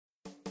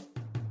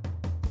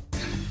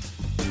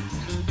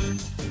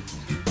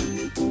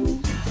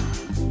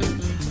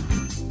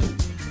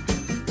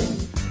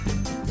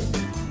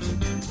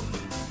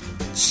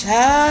I'm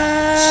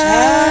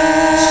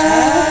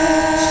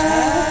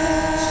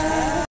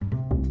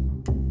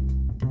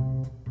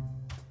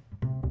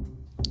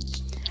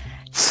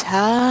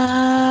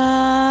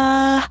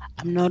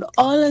not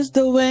always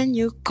the one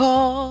you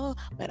call,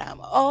 but I'm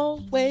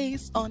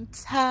always on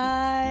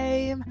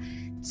time.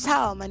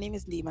 Ciao, my name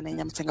is Ndima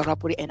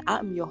Rapuri, and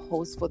I'm your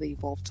host for the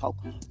Evolve Talk.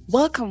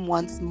 Welcome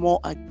once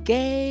more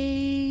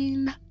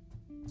again.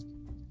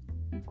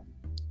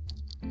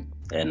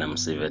 And I'm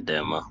Siva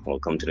Dema.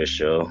 Welcome to the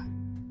show.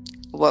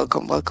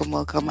 Welcome.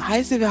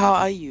 Hi, Siva, how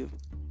are you?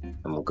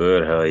 I'm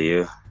good. How are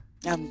you?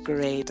 I'm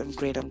great.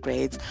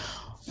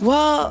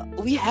 Well,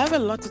 we have a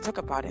lot to talk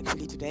about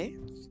actually today.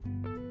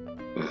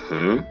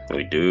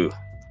 We do.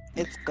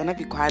 It's gonna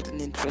be quite an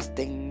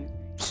interesting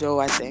show,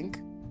 I think.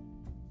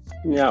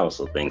 Yeah, I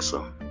also think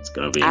so. It's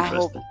gonna be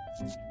interesting.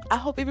 I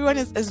hope everyone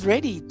is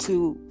ready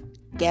to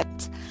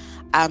get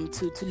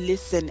to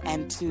listen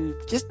and to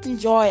just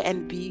enjoy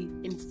and be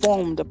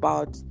informed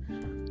about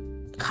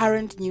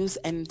current news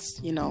and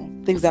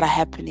things that are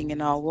happening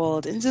in our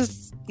world, and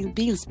just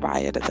be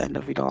inspired at the end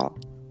of it all.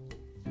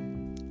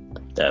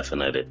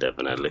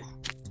 Definitely.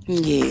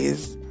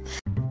 Yes.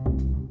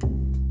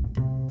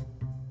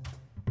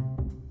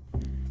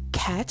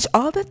 Catch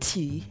all the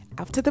tea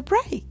after the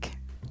break.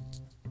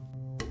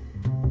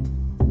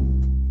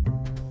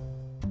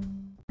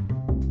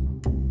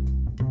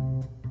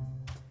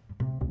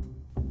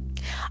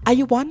 Are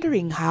you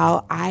wondering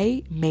how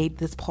I made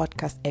this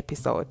podcast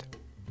episode?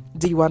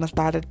 Do you want to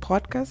start a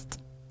podcast?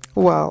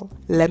 Well,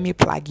 let me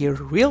plug you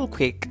real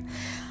quick.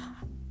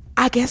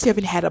 I guess you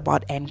haven't heard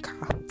about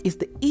Anchor. It's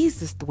the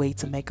easiest way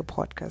to make a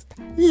podcast.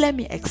 Let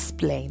me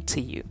explain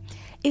to you.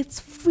 It's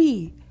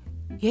free.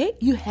 Yeah,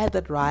 you heard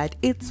that right.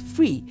 It's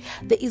free.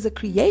 There is a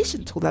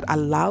creation tool that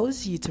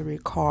allows you to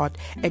record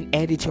and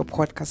edit your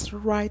podcast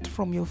right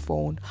from your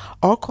phone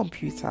or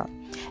computer.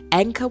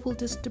 Anchor will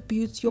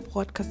distribute your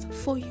podcast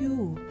for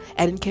you,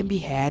 and it can be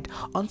heard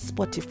on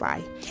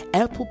Spotify,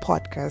 Apple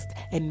Podcasts,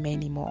 and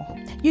many more.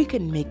 You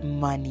can make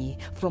money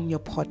from your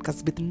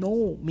podcast with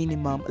no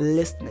minimum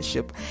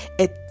listenership.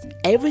 It's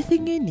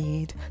everything you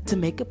need to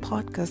make a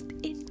podcast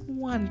in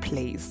one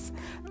place.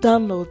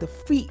 Download the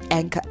free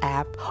Anchor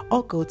app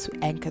or go to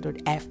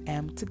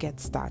anchor.fm to get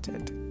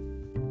started.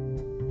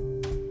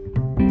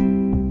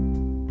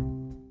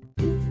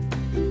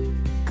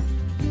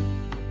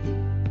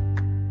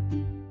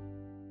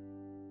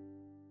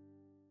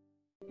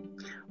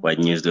 What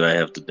news do I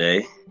have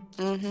today?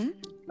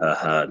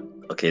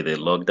 Okay, the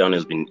lockdown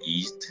has been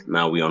eased.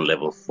 Now we're on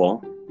level 4,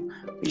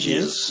 which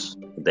is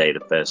today, the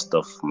 1st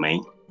of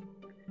May.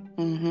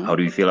 How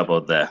do you feel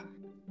about that?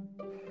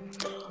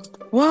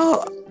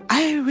 Well,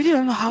 I really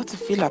don't know how to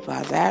feel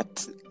about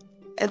that.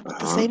 At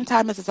the same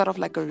time, it's a sort of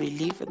like a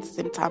relief. At the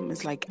same time,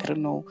 it's like, I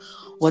don't know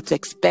what to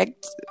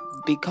expect,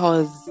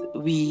 because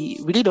we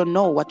really don't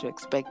know what to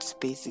expect,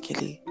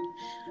 basically.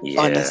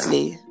 Yeah.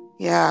 Honestly.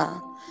 Yeah.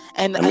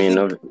 And I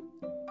mean,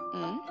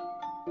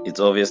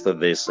 it's obvious that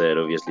they said,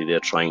 obviously, they're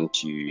trying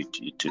to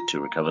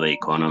recover the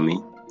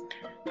economy.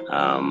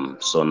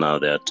 So now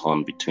they're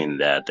torn between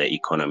that, the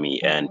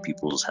economy and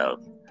people's health.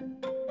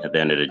 At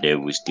the end of the day,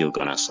 we're still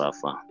going to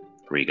suffer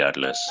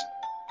regardless.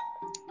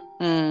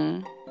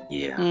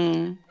 Yeah.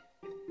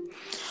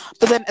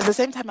 But then at the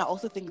same time, I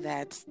also think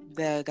that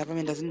the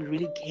government doesn't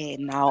really care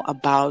now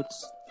about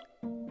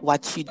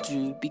what you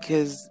do,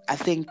 because I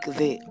think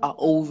they are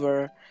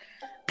over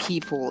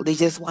people. They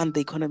just want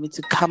the economy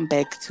to come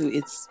back to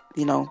its,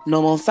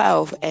 normal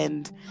self.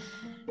 And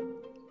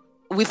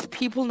with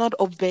people not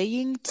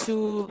obeying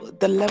to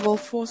the level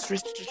 4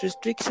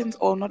 restrictions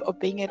or not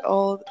obeying at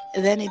all,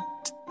 then it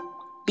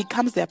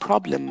becomes their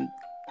problem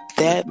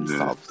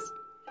themselves.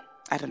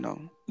 I don't know.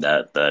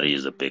 That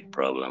is a big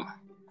problem.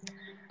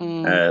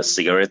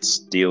 Cigarettes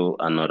still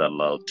are not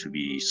allowed to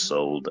be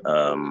sold.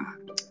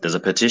 There's a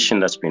petition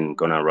that's been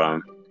going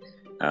around.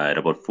 At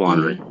about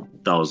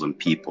 400,000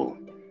 people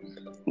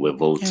were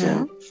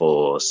voting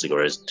for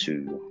cigarettes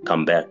to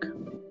come back.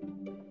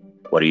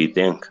 What do you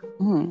think?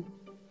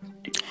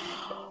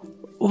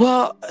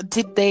 Well,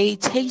 did they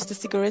change the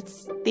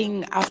cigarettes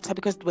thing after?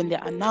 Because when they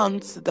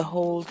announced the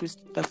whole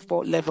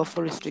level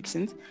 4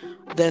 restrictions,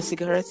 the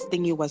cigarettes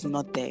thingy was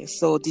not there.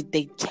 So did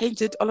they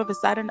change it all of a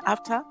sudden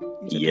after?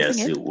 Yes,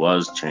 it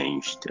was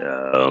changed.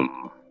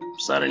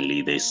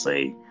 Suddenly they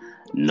say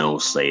no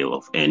sale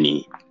of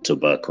any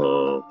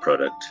tobacco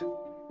product.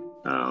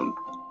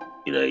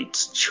 Either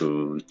it's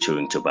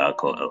chewing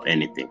tobacco or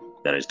anything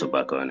that is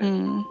tobacco in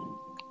it.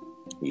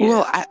 Yeah.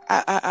 Well,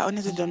 I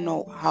honestly don't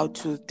know how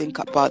to think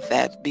about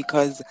that,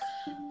 because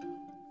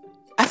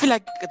I feel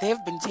like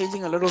they've been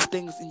changing a lot of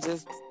things in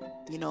just,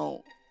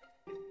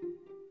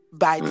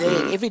 by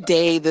day. Every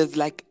day there's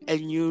like a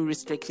new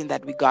restriction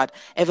that we got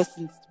ever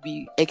since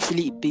we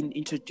actually been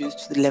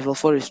introduced to the level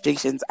 4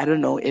 restrictions. I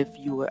don't know if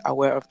you were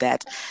aware of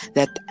that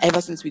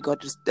ever since we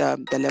got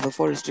the level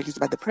 4 restrictions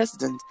by the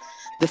president,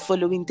 the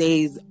following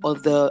days or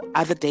the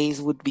other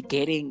days would be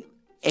getting,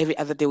 every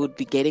other day would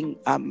be getting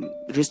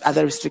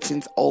other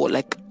restrictions, or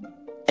like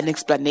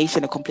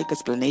a complete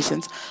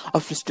explanations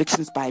of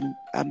restrictions by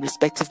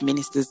respective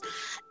ministers.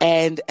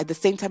 And at the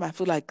same time, I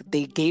feel like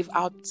they gave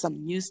out some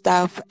new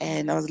stuff,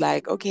 and I was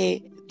like,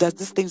 okay, does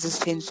this thing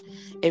just change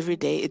every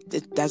day?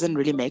 It doesn't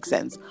really make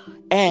sense.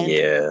 And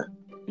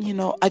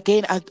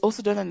again, I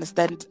also don't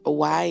understand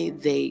why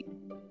they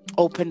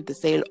opened the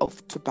sale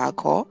of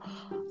tobacco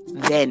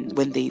then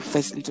when they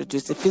first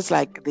introduced it. Feels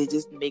like they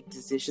just make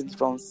decisions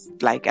from,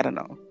 like, I don't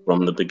know,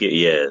 from the beginning.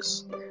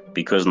 Yes,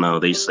 because now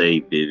they say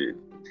the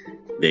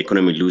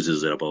economy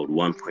loses at about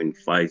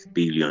 1.5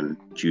 billion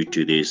due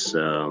to this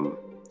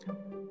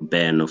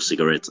ban of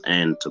cigarettes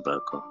and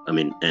tobacco. I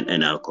mean,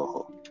 and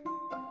alcohol.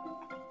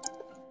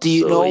 Do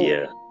you know?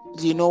 Yeah.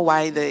 Do you know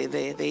why they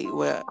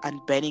were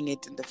unbanning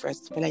it in the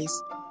first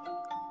place?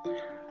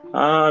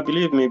 I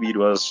believe maybe it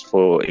was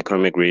for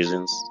economic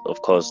reasons.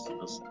 Of course,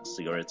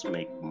 cigarettes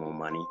make more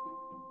money.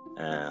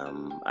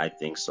 I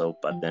think so,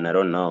 but then I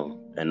don't know.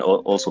 And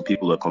also,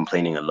 people are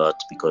complaining a lot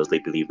because they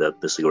believe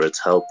that the cigarettes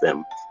help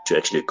them to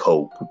actually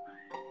cope,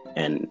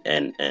 and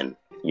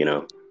you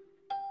know.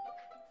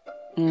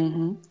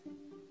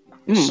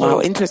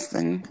 Wow,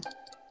 interesting.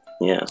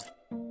 Yeah.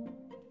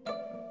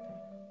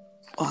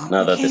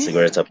 Now that the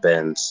cigarettes are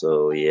banned,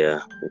 so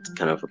yeah, it's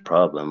kind of a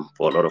problem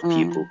for a lot of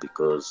people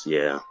because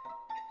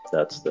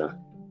that's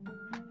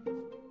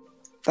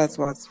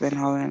what's been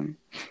going.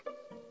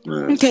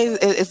 Okay,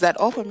 is that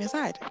all from your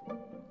side?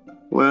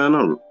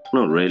 Well,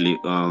 not really.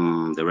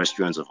 The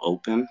restaurants have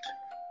opened.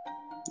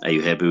 Are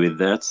you happy with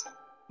that?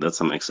 That's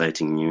some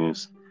exciting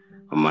news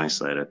on my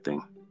side, I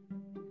think.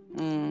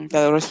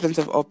 The restaurants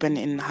have opened,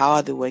 and how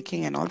are they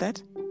working and all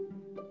that?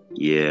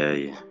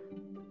 Yeah.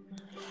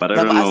 But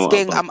I don't know.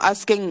 I'm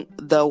asking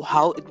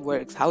how it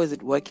works. How is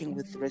it working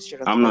with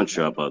restaurants? I'm not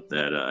sure about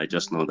that. I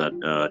just know that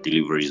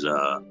deliveries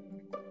are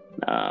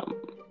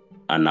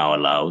now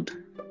allowed.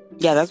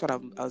 Yeah, that's what I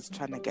was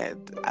trying to get.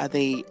 Are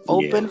they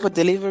open for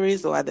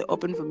deliveries, or are they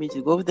open for me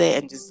to go there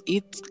and just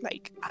eat?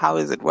 Like, how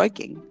is it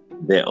working?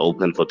 They're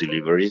open for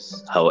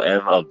deliveries.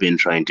 However, I've been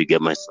trying to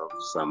get myself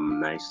some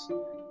nice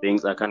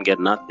things. I can't get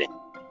nothing.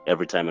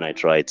 Every time when I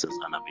try, it says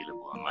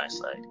unavailable on my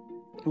side.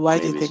 Why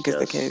do you think is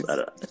the case?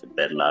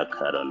 Bad luck.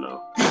 I don't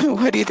know.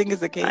 What do you think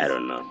is the case? I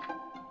don't know.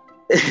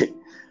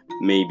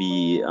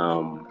 Maybe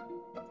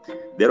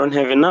they don't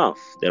have enough.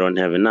 And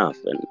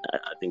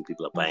I think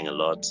people are buying a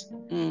lot,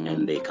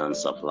 and they can't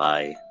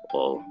supply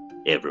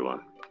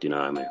everyone. Do you know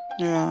what I mean?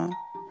 Yeah.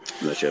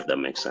 I'm not sure if that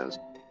makes sense.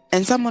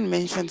 And someone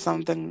mentioned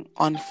something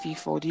on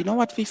FIFO. Do you know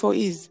what FIFO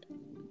is?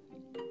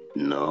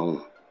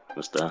 No.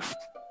 What's that?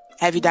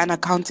 Have you done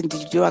accounting?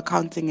 Did you do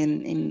accounting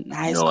in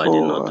high school? No, I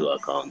did not do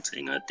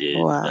accounting. I did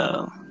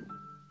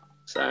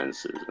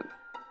sciences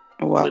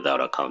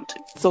without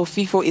accounting. So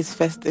FIFO is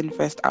first in,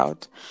 first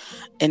out.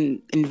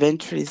 And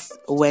inventories,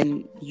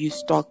 when you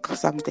stock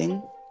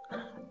something,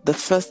 the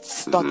first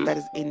stock that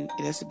is in,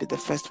 it has to be the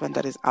first one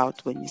that is out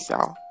when you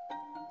sell.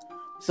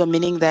 So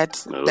meaning that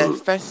the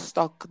first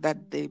stock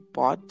that they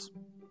bought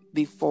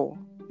before,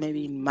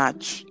 maybe in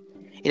March,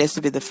 it has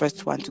to be the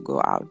first one to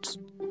go out.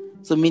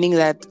 So meaning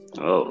that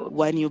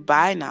when you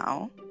buy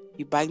now,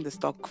 you're buying the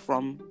stock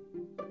from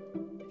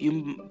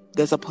you.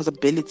 There's a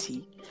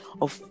possibility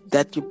of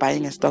that you're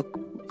buying a stock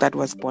that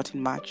was bought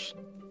in March.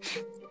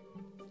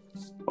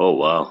 Oh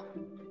wow!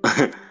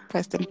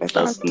 First in, first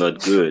That's out.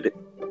 Not good.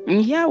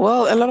 Yeah,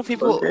 well, a lot of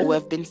people who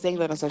have been saying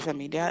that on social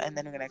media, and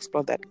then we're gonna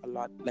explore that a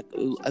lot. Like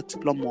we'll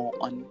explore more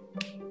on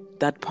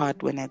that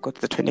part when I go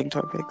to the trending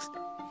topics.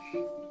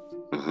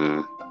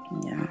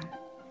 Yeah.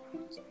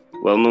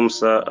 Well,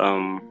 NUMSA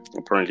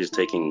apparently is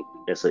taking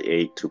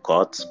SAA to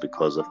courts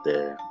because of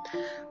a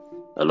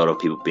lot of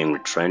people being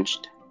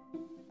retrenched.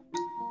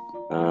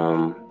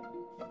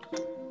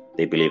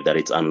 They believe that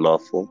it's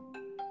unlawful.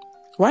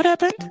 What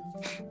happened?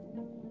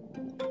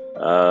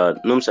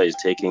 NUMSA is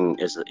taking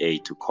SAA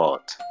to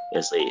court.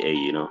 SAA,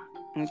 you know.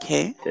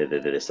 Okay.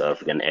 The South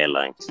African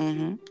Airlines.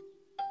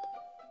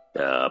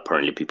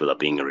 Apparently, people are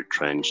being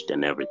retrenched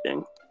and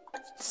everything.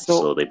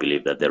 So they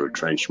believe that the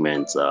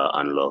retrenchments are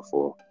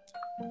unlawful.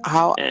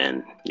 How?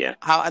 And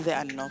how are they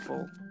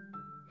unlawful?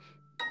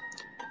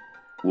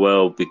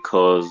 Well,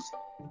 because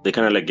they're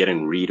kind of like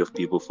getting rid of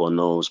people for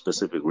no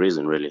specific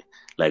reason, really.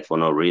 Like for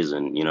no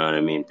reason, you know what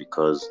I mean?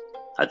 Because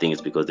I think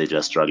it's because they're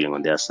just struggling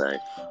on their side.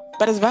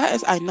 But as far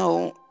as I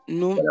know,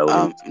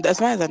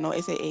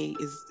 SAA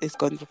is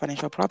going through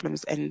financial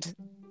problems, and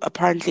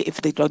apparently,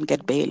 if they don't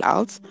get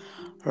bailouts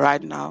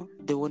right now,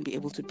 they won't be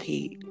able to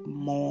pay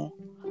more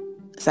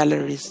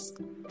salaries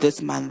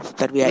this month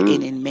that we are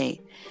in May.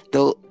 They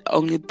were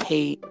only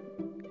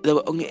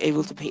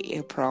able to pay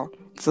April,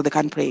 so they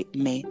can't pay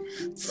May.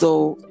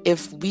 So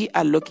if we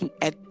are looking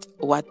at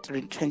what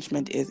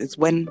retrenchment is, it's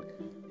when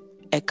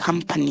a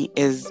company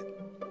is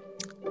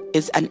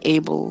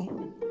unable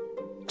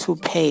to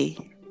pay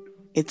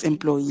its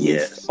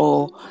employees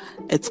or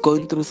it's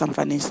going through some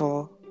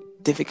financial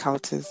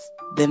difficulties,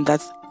 then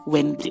that's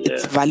when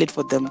it's valid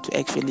for them to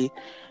actually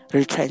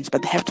retrench.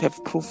 But they have to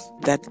have proof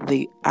that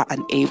they are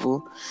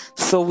unable.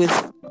 So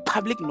with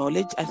public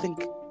knowledge, I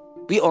think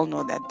We all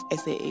know that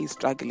SAA is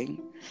struggling.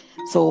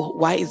 So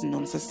why is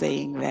NUMSA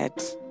saying that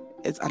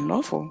it's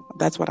unlawful?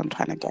 That's what I'm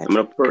trying to get.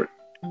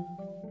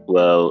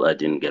 Well, I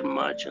didn't get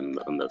much on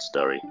that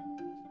story.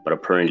 But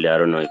apparently, I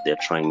don't know if they're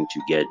trying to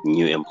get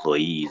new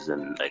employees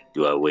and like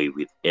do away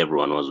with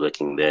everyone who was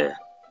working there.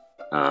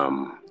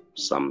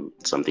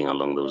 Something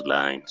along those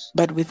lines.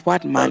 But with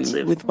what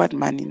money? With what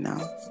money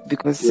now?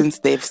 Because since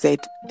they've said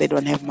they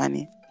don't have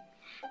money.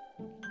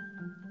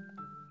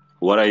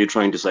 What are you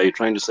trying to say? You're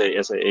trying to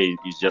say SAA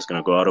is just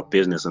going to go out of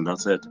business and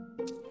that's it?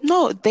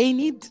 No, they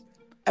need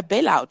a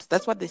bailout.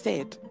 That's what they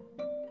said.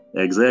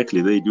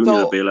 Exactly. They do need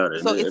a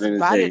bailout. So it's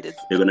valid.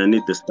 They're going to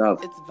need the staff.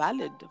 It's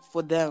valid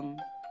for them.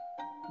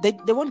 They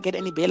won't get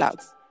any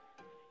bailouts.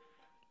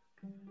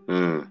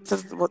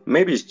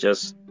 Maybe it's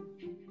just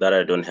that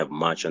I don't have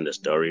much on the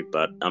story,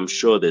 but I'm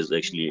sure there's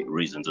actually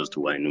reasons as to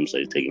why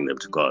NUMSA is taking them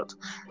to court.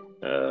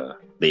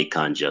 They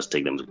can't just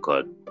take them to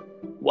court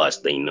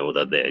whilst they know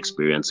that they're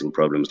experiencing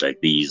problems like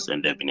these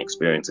and they've been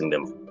experiencing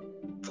them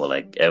for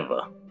like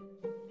ever.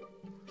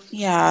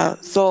 Yeah,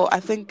 so I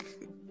think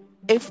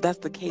if that's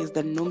the case,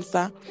 then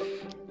NUMSA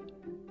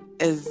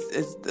is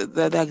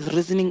the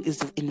reasoning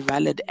is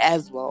invalid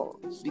as well,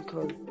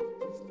 because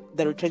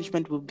the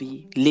retrenchment will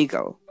be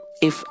legal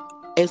if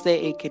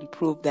SAA can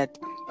prove that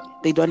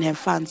they don't have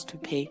funds to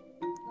pay.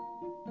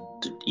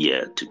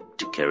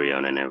 To carry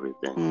on and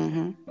everything.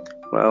 Mm-hmm.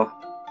 Well,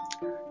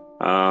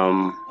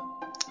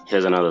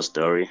 here's another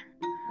story.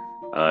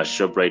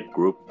 Shoprite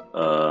Group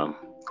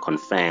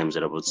confirms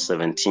that about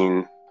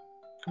 17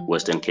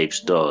 Western Cape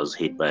stores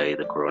hit by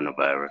the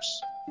coronavirus.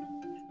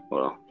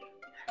 Well,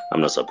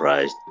 I'm not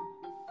surprised.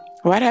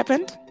 What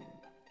happened?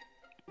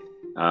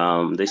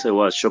 They say,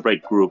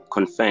 Shoprite Group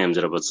confirms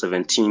that about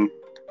 17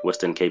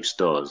 Western Cape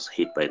stores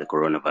hit by the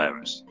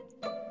coronavirus.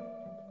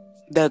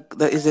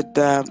 Is it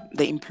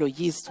the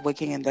employees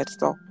working in that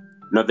store?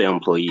 Not the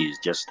employees,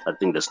 just I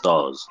think the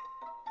stores.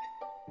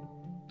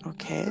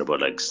 Okay.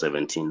 About like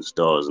 17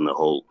 stores in the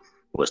whole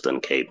Western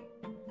Cape.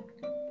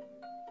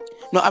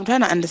 No, I'm trying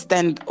to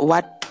understand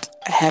what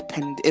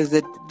happened. Is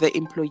it the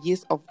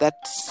employees of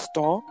that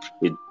store?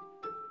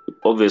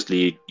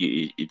 Obviously,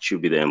 it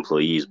should be the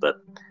employees,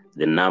 but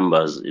the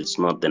numbers, it's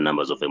not the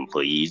numbers of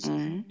employees,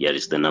 yet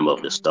it's the number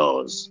of the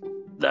stores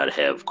that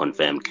have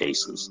confirmed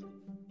cases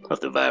of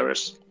the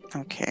virus.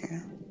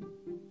 Okay.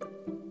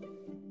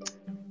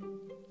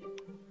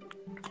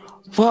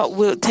 Well,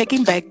 we're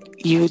taking back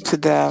you to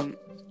the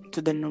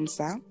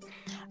NUMSA.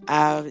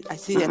 I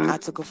see an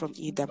article from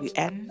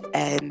EWN,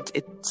 and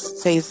it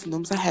says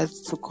NUMSA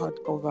has to court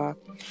over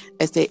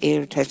SAA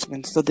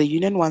retrenchment. So the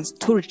union wants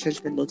 2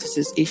 retrenchment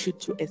notices issued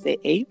to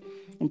SAA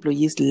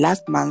employees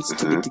last month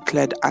to be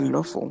declared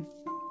unlawful.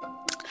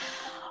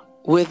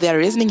 With their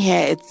reasoning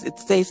here, it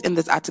says in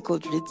this article,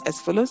 it reads as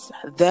follows: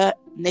 the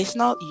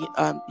National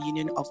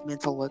Union of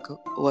Mental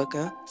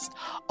Workers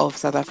of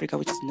South Africa,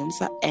 which is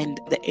NUMSA,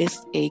 and the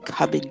SA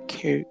Cabin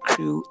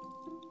Crew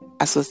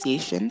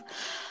Association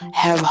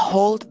have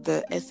held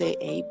the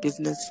SAA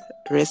Business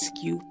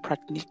Rescue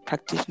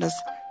Practitioners,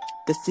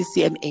 the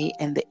CCMA,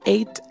 and the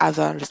 8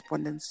 other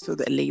respondents to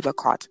the Labour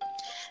Court.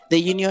 The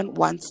union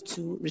wants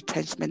 2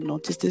 retrenchment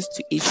notices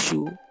to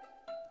issue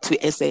to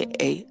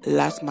SAA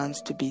last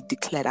month to be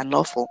declared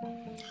unlawful.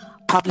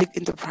 Public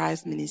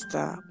Enterprise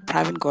Minister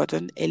Pravin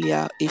Gordhan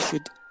earlier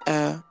issued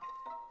a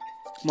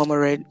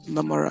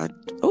memorandum.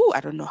 Oh,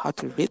 I don't know how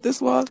to read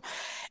this word.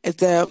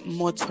 It's a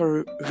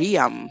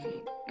moratorium.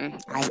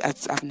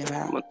 I've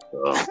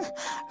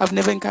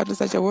never encountered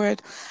such a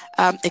word.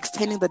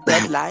 Extending the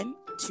deadline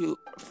to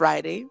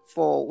Friday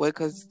for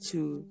workers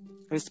to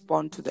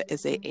respond to the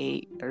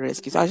SAA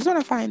rescue. So I just want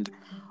to find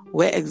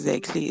where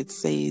exactly it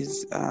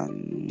says.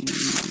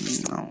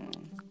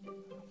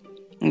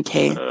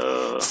 Okay.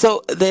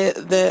 So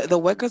the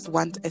workers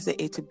want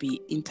SAA to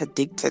be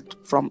interdicted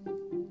from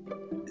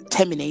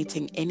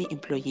terminating any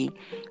employee.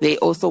 They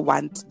also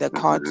want the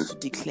court to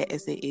declare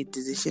SAA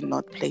decision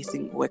not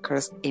placing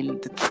workers in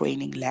the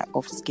training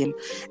layoff scheme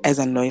as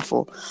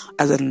unlawful.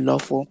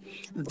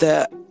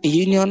 The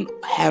union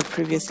have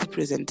previously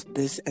presented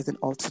this as an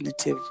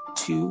alternative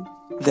to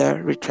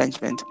the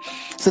retrenchment.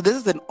 So this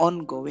is an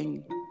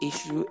ongoing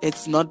issue.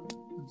 It's not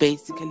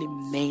basically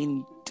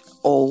mained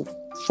or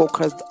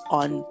focused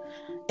on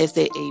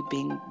SAA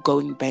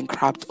going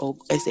bankrupt or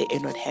SAA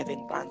not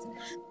having funds.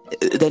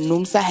 The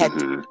NUMSA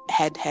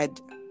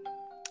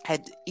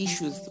had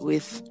issues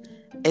with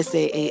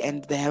SAA,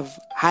 and they have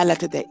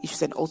highlighted their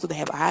issues, and also they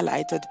have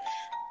highlighted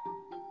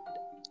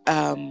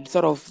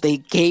they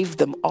gave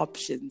them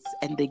options,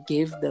 and they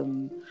gave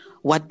them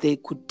what they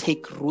could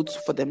take routes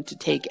for them to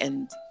take,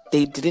 and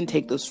they didn't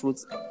take those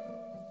routes.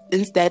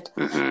 Instead,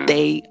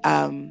 they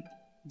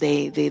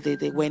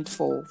went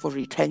for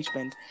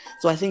retrenchment.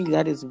 So I think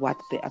that is what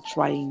they are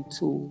trying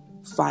to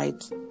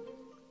fight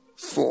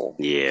for.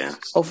 Yeah.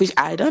 Of which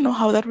I don't know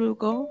how that will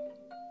go.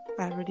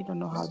 I really don't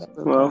know how that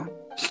will go.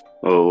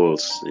 We'll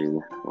see.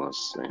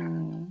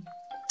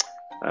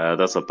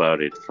 That's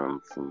about it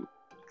from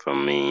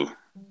me.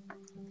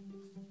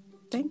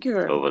 Thank you.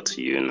 Over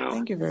to you now.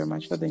 Thank you very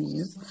much for the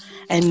news.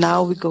 And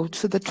now we go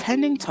to the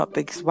trending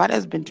topics. What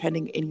has been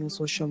trending in your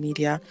social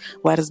media?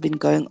 What has been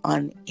going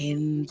on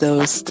in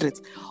the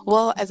streets?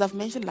 Well, as I've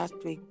mentioned last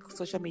week,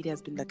 social media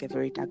has been like a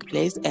very dark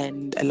place,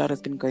 and a lot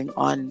has been going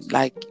on.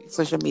 Like,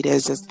 social media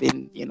has just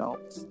been,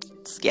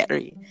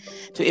 scary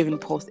to even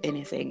post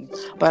anything.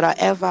 But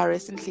however,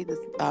 recently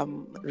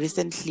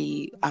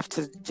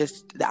after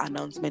just the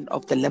announcement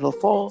of the level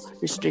 4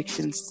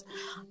 restrictions,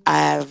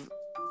 I've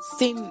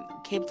seen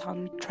Cape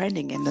Town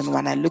trending, and then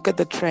when I look at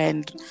the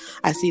trend,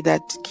 I see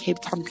that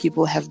Cape Town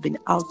people have been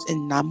out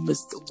in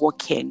numbers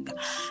walking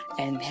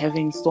and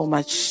having so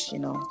much,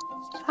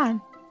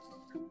 fun.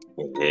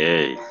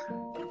 Hey.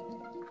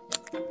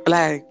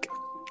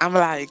 I'm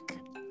like,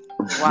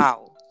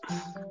 wow.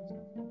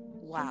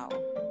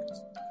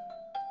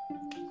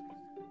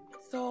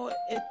 So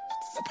it's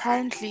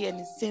apparently, and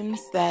it seems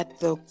that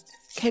the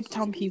Cape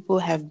Town people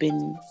have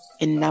been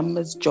in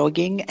numbers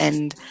jogging,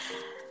 and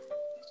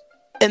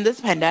in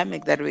this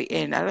pandemic that we're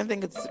in, I don't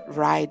think it's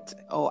right,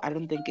 or I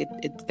don't think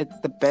it's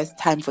the best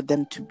time for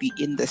them to be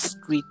in the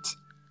street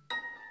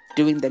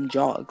doing them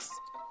jogs.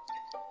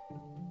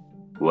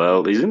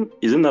 Well,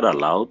 isn't that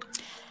allowed?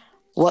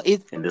 Well,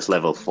 in this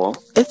level 4?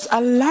 It's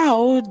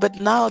allowed,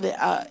 but now they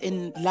are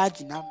in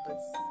large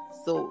numbers,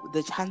 so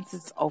the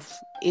chances of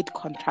it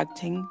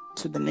contracting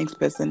to the next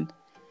person,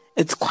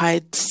 it's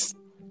quite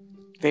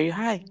very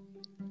high.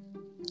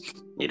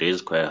 It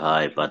is quite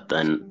high, but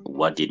then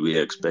what did we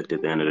expect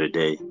at the end of the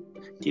day?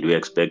 Did we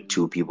expect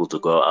 2 people to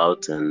go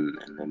out and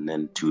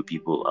then 2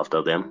 people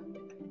after them?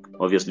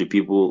 Obviously,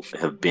 people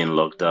have been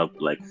locked up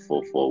like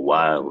for a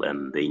while,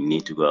 and they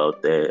need to go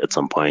out there at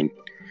some point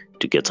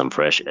to get some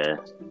fresh air.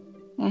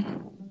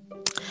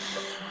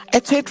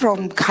 A tweet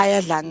from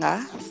Kaya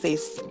Langa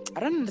says, I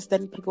don't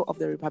understand people of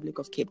the Republic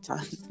of Cape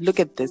Town. Look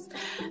at this.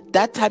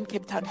 That time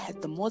Cape Town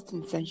had the most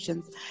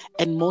infections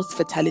and most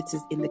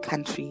fatalities in the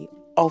country.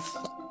 Of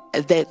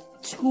the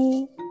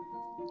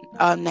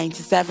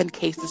 297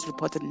 cases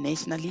reported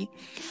nationally,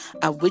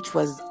 which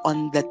was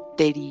on the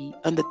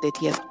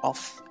 30th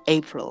of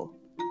April.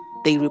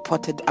 They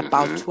reported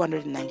about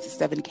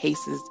 297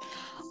 cases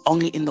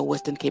only in the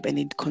Western Cape, and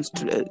it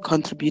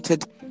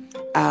contributed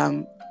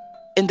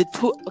in the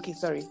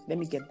let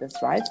me get this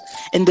right.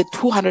 In the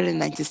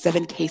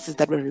 297 cases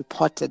that were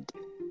reported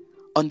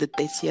on the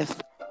 30th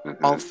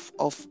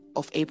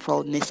of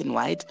April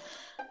nationwide,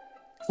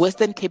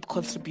 Western Cape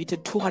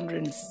contributed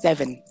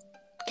 207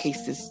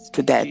 cases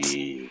to that.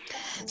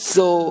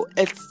 So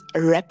it's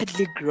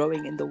rapidly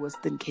growing in the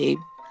Western Cape,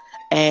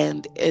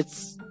 and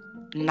it's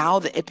now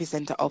the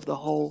epicenter of the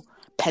whole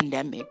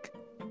pandemic.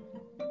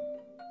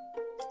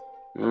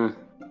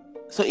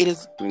 So it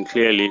is. I mean,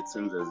 clearly, it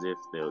seems as if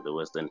the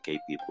Western Cape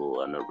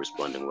people are not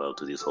responding well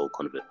to this whole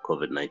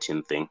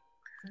COVID-19 thing.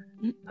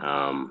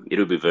 It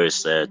will be very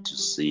sad to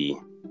see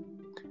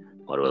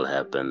what will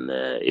happen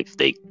if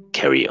they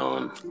carry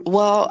on.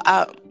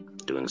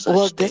 Doing such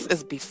things. This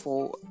is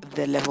before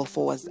the level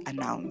 4 was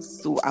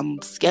announced, so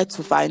I'm scared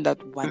to find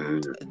out what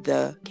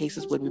the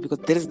cases will be, because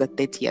this is the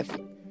 30th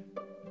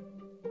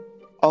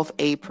of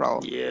April.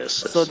 Yes.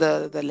 So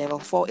the level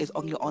 4 is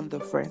only on the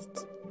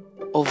 1st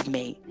of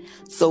May.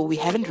 So we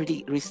haven't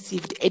really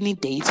received any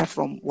data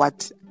from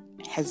what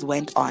has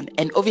went on,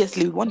 and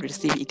obviously we won't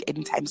receive it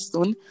anytime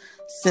soon,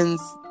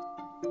 since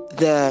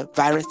the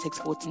virus takes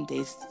 14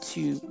 days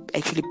to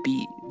actually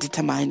be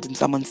determined in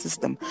someone's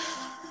system.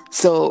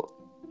 So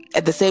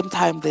at the same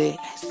time, they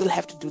still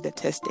have to do the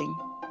testing.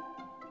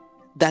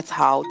 That's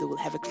how they will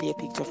have a clear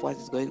picture of what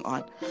is going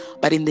on.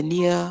 But in the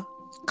near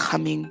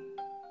coming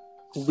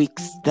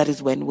weeks, that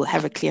is when we'll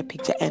have a clear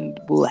picture, and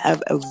we'll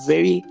have a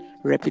very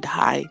rapid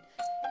high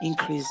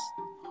increase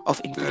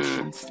of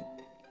infections.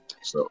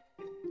 So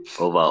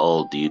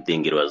overall, do you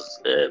think it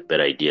was a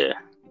better idea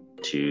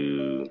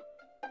to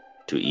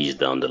ease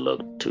the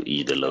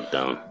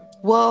lockdown?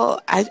 Well,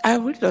 I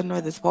really don't know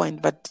at this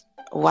point, but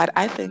what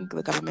I think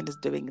the government is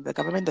doing, the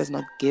government does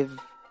not give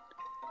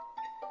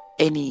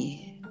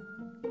any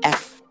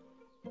F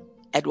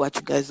at what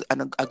you guys are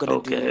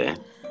going to do.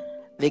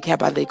 They care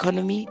about the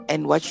economy,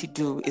 and what you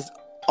do is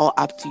all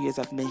up to you, as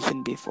I've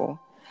mentioned before.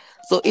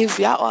 So if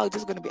you're all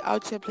just going to be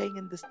out here playing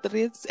in the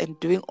streets and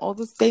doing all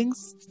those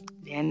things,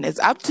 then it's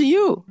up to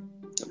you.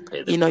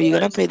 You're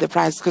going to pay the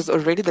price, because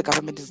already the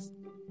government is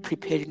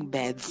preparing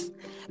beds,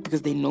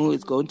 because they know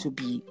it's going to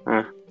be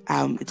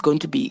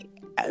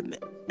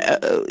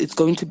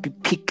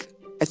peak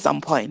at some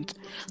point.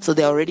 So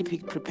they're already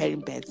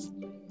preparing beds.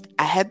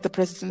 I had the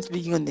president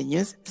speaking on the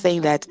news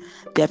saying that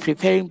they're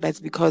preparing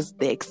beds because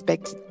they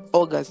expect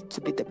August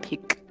to be the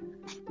peak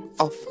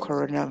of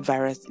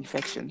coronavirus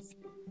infections.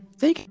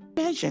 So you can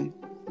imagine.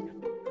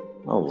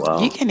 Oh wow!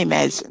 You can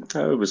imagine.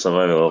 I will be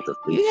surviving all the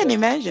things. You can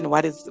imagine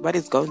what is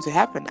going to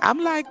happen.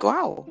 I'm like,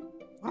 wow.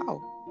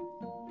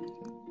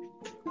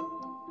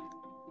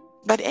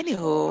 But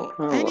anywho,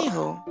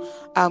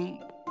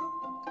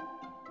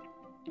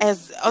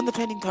 as on the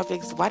trending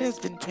topics, what has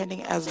been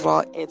trending as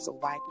well is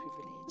white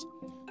privilege.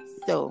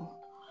 So,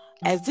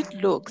 as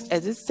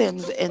it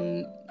seems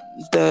in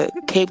the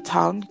Cape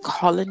Town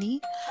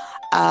colony,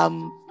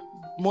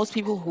 most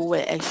people who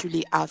were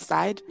actually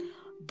outside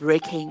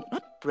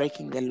not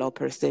breaking the law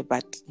per se,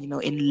 but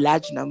in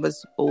large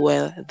numbers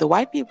were the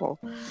white people.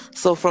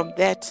 So from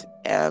that,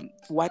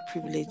 white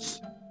privilege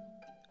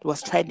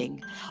was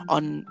trending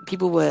on.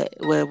 People were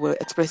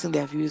expressing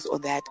their views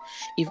on that.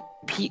 If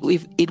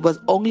it was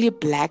only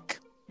black,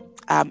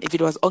 if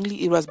it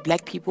was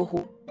black people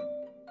who,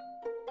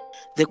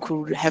 there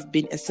could have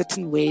been a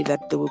certain way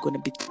that they were going to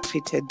be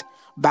treated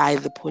by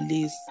the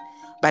police.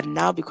 But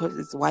now, because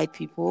it's white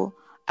people,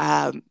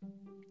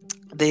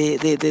 they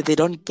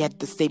don't get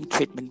the same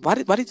treatment.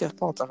 What is your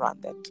thoughts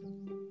around that?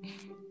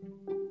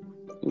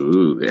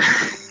 Ooh.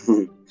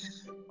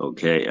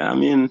 Okay, I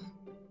mean,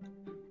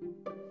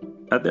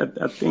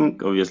 I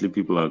think obviously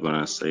people are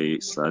gonna say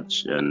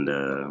such, and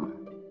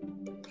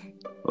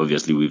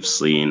obviously we've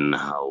seen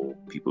how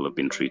people have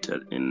been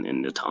treated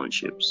in the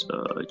townships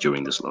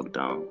during this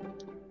lockdown.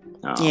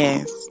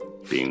 Yes.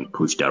 Being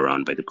pushed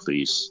around by the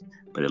police,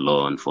 by the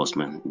law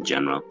enforcement in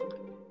general.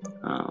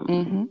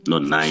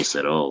 Not nice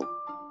at all.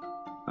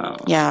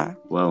 Yeah.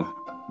 Well,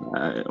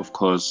 of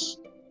course,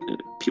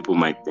 people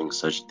might think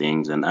such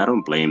things, and I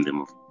don't blame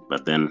them.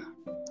 But then,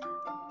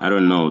 I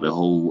don't know, the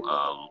whole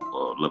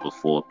level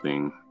 4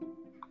 thing,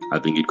 I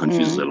think it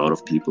confuses a lot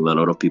of people. A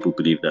lot of people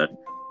believe that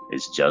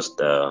it's just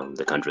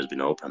the country has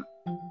been open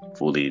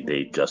fully.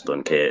 They just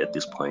don't care at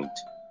this point.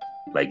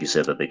 Like you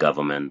said, that the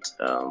government's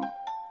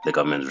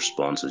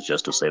response is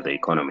just to save the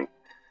economy.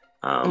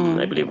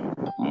 I believe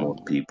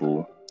most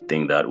people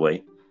think that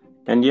way.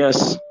 And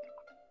yes,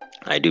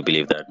 I do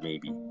believe that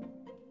maybe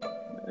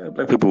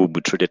black people will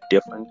be treated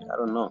differently. I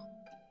don't know.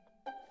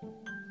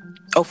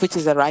 Of which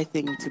is the right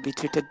thing, to be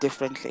treated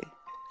differently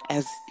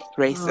as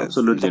races?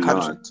 Absolutely in the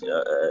country?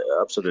 not.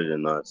 Absolutely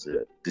not.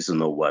 This is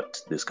not what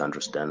this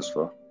country stands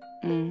for.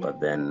 But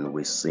then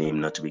we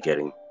seem not to be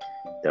getting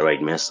the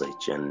right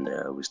message, and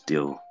we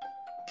still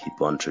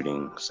keep on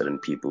treating certain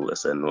people a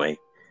certain way,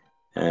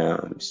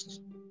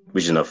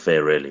 which is not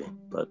fair, really.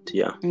 But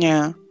yeah.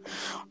 Yeah.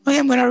 Okay,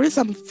 I'm gonna read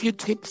some few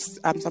tips,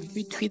 some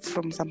few tweets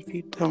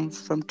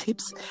from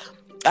tips.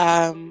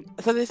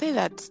 So they say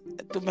that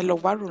Tumelo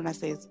Waruna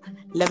says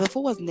level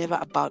 4 was never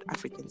about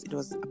Africans; it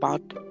was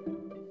about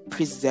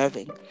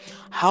preserving.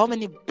 How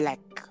many black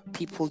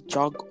people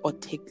jog or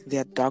take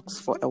their dogs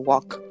for a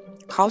walk?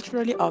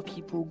 Culturally, our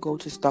people go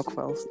to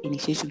stokvels,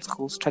 initiation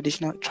schools,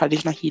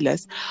 traditional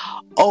healers.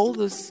 All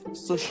those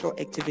social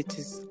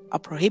activities are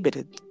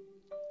prohibited.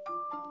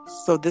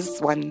 So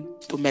this one,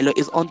 Tumelo,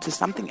 is on to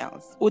something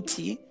else.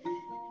 Uti,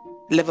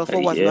 level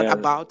 4 was not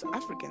about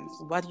Africans.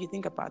 What do you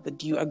think about that?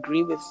 Do you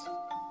agree with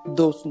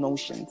those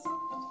notions?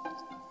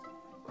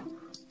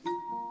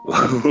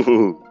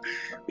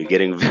 We're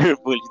getting very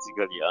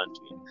politically, aren't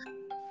we?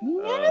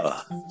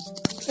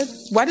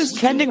 Yes. What is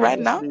trending right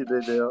now?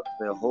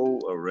 The whole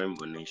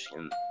Rainbow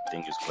Nation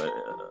thing is quite.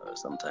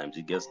 Sometimes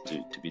it gets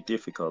to be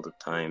difficult at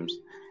times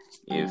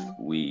if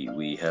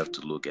we have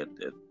to look at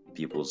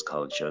people's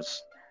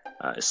cultures,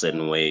 a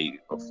certain way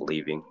of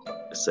living.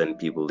 Certain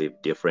people live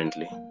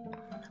differently.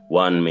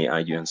 One may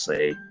argue and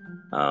say,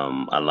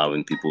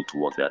 allowing people to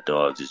walk their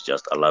dogs is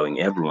just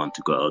allowing everyone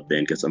to go out there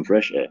and get some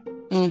fresh air.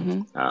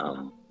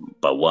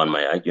 But one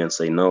might argue and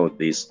say, no,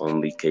 this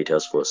only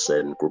caters for a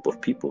certain group of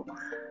people.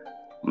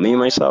 Me,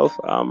 myself,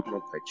 I'm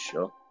not quite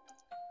sure.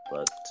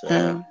 But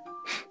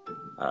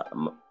I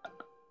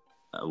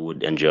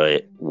would enjoy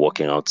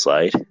walking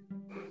outside,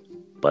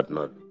 but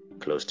not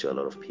close to a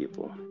lot of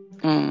people.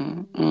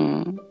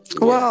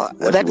 Well,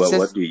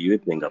 what do you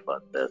think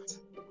about that?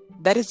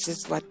 That is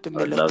just what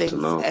Tumelo thinks.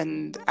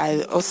 And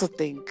I also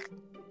think,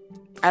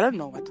 I don't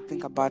know what to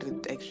think about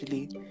it,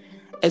 actually.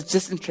 It's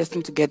just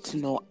interesting to get to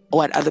know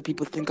what other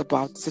people think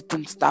about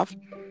certain stuff.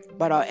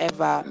 But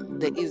however,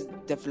 there is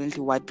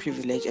definitely white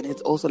privilege, and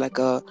it's also like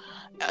a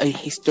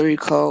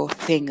historical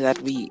thing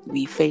that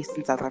we face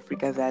in South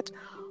Africa, that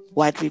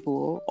white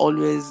people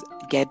always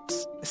get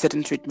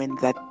certain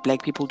treatment that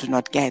black people do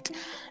not get.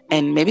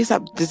 And maybe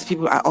these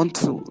people are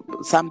onto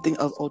something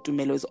else, or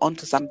Tumelo is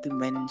onto something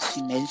when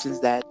she mentions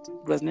that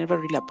it was never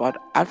really about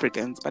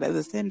Africans. But at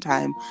the same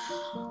time,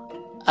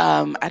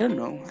 I don't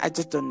know. I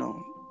just don't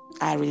know.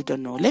 I really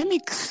don't know. Let me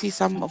see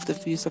some of the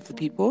views of the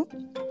people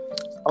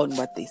on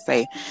what they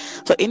say.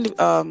 So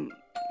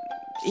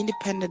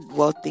Independent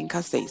World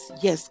Thinker says,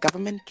 yes,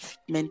 government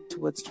treatment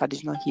towards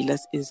traditional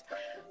healers is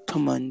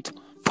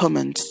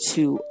tantamount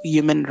to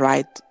human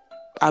rights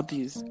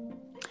abuse.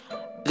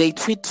 They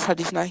treat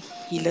traditional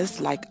healers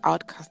like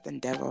outcasts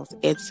and devils.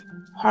 It's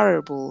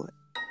horrible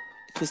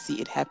to see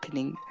it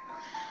happening.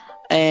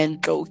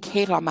 And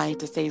K.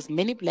 Ramaita says,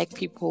 many black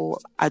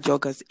people are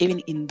joggers, even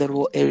in the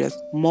rural areas,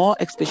 more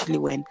especially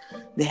when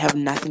they have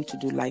nothing to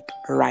do, like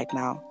right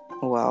now.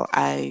 Well,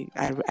 I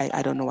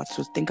don't know what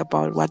to think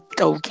about what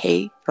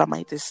K.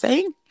 Ramaita is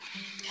saying.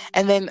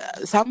 And then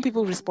some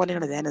people responding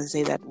on that and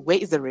say that, where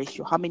is the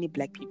ratio? How many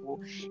black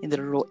people in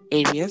the rural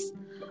areas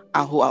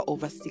who are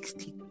over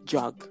 60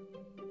 jog?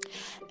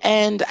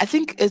 And I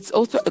think it's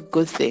also a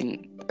good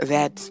thing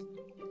that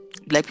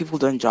Black people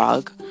don't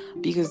jog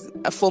because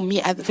for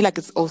me, I feel like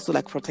it's also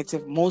like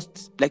protective.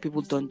 Most Black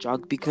people don't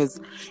jog because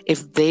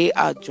if they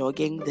are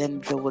jogging,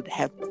 then they would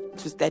have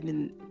to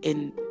stand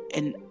in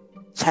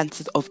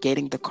chances of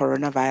getting the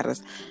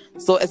coronavirus.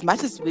 So as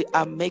much as we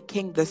are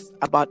making this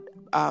about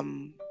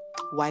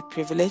white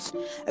privilege,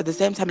 at the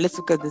same time, let's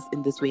look at this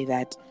in this way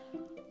that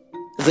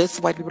these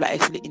white people are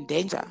actually in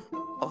danger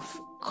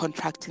of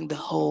contracting the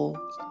whole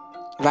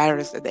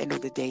virus at the end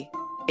of the day,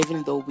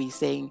 even though we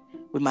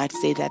might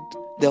say that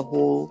the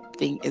whole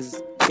thing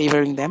is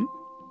favoring them.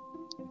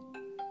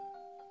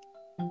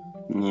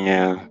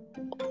 Yeah,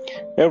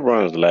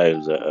 everyone's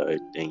lives are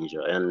in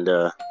danger, and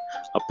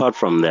apart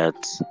from that,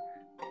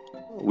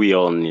 we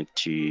all need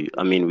to.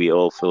 I mean, we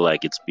all feel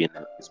like it's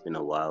been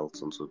a while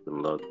since we've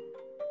been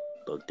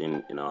locked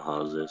in our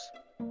houses,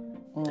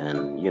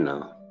 and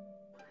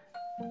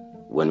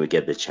when we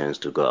get the chance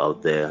to go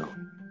out there,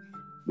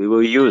 we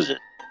will use it,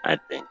 I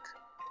think.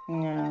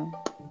 Yeah.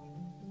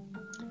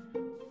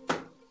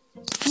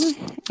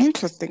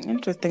 Interesting.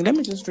 Let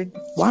me just read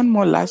one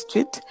more last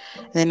tweet,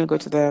 and then we'll go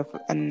to the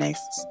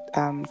next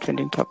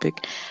trending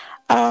topic.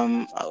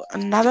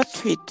 Another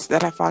tweet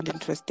that I found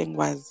interesting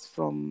was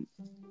from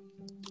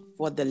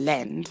For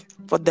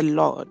the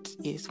Lord.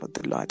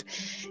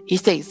 He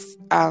says,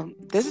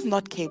 this is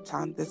not Cape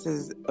Town, this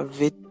is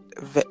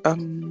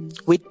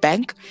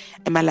Witbank,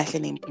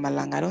 Emalahleni in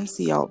Mpumalanga. I don't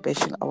see our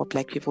bashing our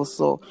Black people.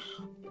 So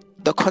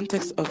the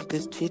context of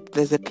this tweet,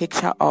 there's a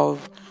picture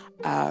of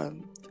a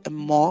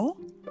mall,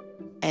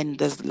 and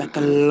there's like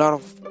a lot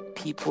of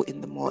people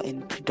in the mall,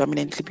 and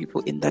predominantly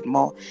people in that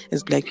mall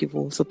is Black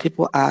people. So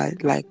people are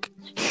like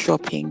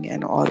shopping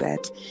and all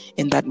that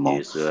in that mall.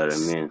 You see what I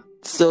mean?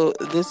 So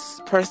this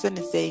person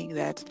is saying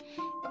that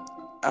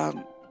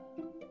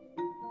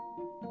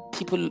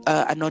people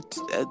are not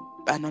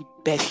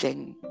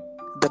bashing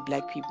the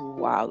Black people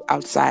who are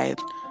outside,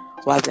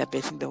 while they're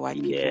bashing the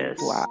white people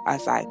who are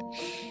outside.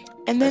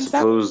 And then I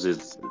suppose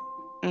it's.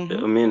 I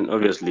mean,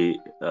 obviously,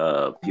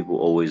 people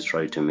always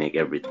try to make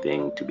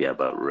everything to be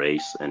about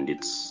race, and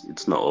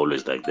it's not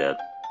always like that.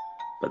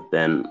 But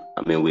then,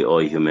 I mean, we're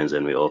all humans,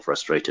 and we're all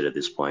frustrated at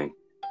this point.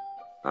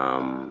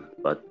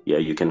 But yeah,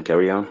 you can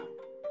carry on.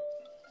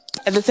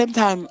 At the same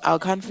time, our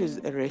country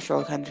is a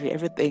racial country.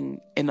 Everything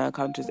in our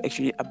country is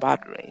actually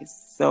about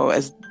race. So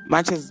as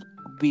much as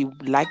we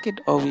like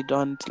it or we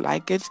don't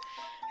like it,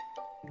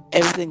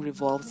 everything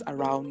revolves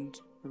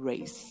around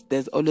race.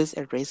 There's always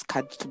a race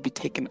card to be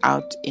taken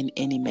out in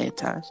any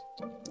matter.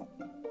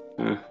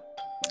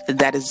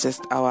 That is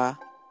just our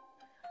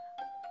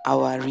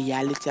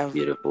reality.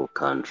 Beautiful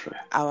country.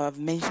 I've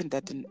mentioned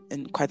that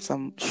in quite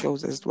some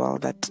shows as well,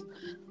 that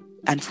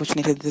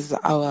unfortunately this is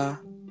our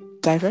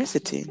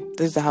diversity.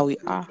 This is how we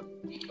are.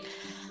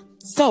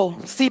 So,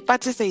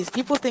 Pati says,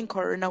 people think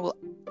corona will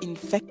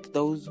infect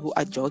those who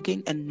are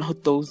jogging and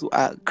not those who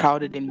are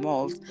crowded in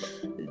malls.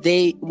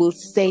 They will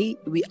say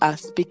we are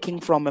speaking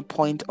from a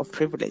point of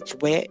privilege,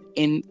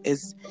 wherein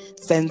is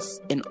sense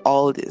in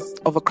all this.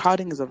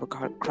 Overcrowding is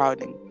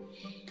overcrowding.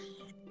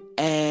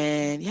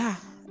 And yeah,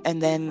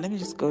 and then let me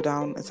just go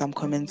down some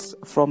comments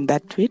from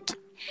that tweet.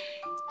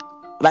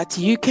 But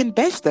you can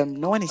bash them.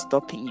 No one is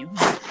stopping you.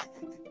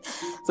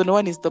 So no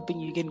one is stopping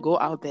you. You can go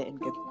out there and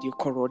get your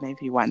corona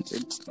if you want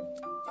it.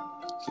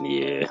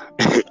 Yeah.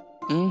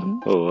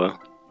 Oh,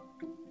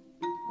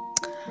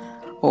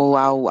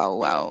 wow.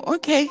 Wow.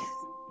 Okay.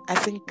 I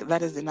think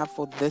that is enough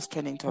for this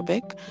trending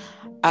topic.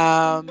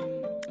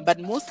 But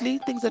mostly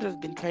things that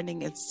have been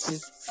trending, it's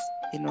just,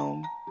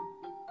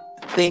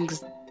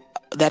 things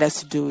that has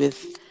to do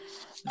with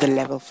the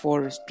level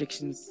 4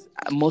 restrictions.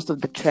 Most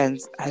of the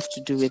trends has to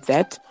do with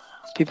that.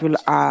 People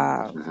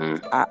are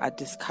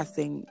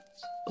discussing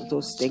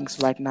those things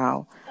right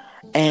now.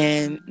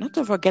 And not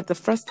to forget, the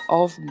 1st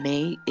of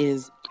May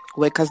is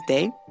Workers'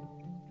 Day.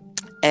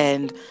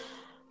 And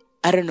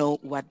I don't know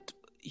what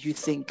you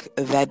think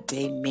that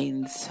day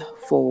means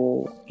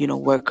for,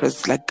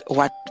 workers. Like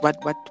what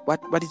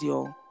is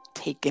your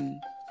take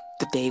in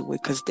the day,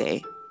 Workers'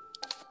 Day?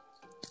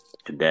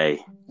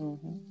 Today.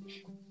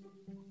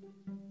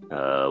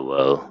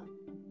 Well,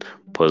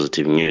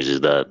 positive news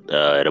is that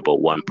at about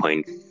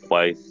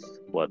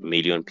 1.5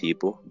 million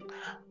people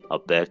are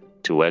back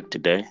to work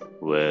today,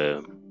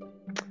 where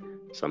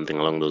something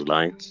along those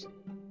lines.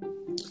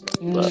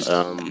 But,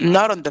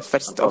 not on the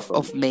 1st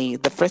of May.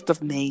 The 1st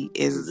of May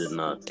is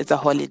it's a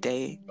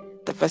holiday.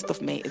 The 1st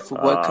of May is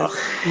workers.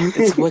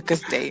 It's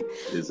Workers' Day.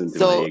 Listen to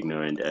my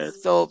ignorant ass.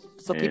 So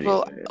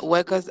people,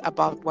 workers,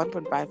 about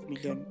 1.5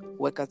 million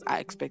workers are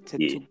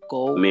expected to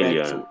go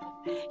million. back to.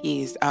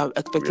 Yes, are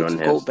expected to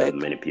go back. We don't have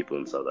many people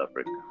in South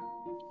Africa.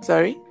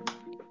 Sorry?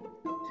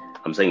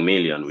 I'm saying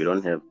million. We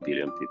don't have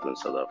billion people in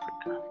South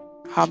Africa.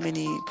 How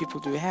many people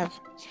do we have?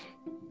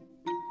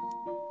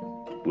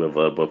 We have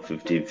about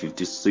 50,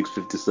 56,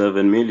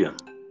 57 million.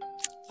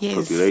 Yes.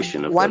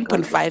 Population of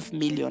 1.5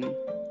 million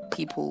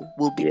people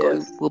will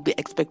be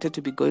expected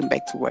to be going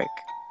back to work.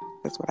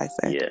 That's what I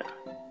said. Yeah.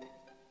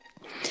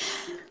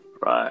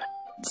 Right.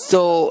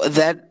 So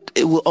that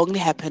it will only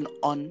happen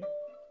on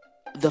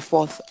the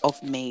 4th of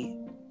May.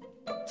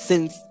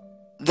 since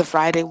the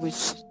Friday,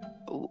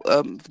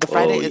 the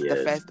Friday is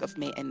the yes. 1st of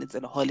May, and it's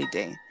a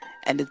holiday,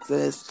 and it's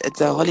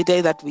a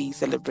holiday that we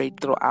celebrate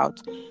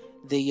throughout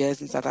the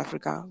years in South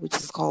Africa, which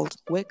is called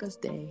Workers'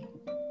 Day.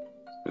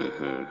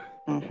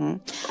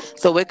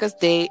 So Workers'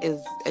 Day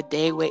is a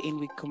day wherein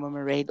we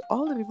commemorate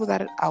all the people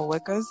that are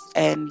workers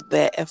and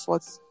their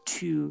efforts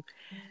to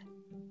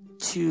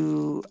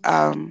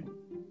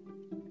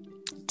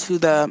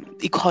the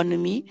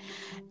economy,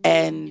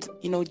 and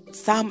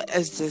some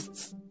as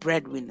just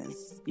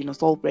breadwinners,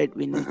 sole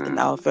breadwinners in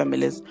our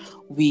families.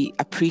 We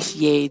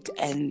appreciate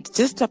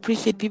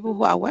people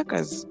who are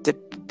workers,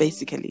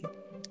 basically.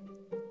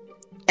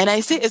 And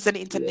I say it's an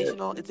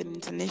international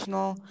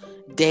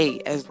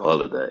day as well.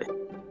 Holiday.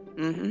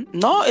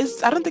 No,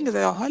 I don't think it's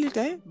a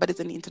holiday, but it's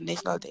an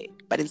international day.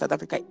 But in South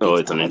Africa,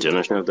 it's an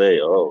international day.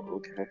 Oh,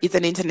 okay. It's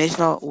an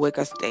international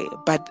workers' day,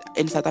 but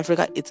in South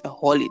Africa, it's a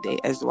holiday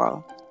as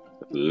well.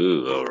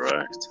 Ooh, all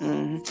right.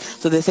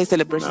 So they say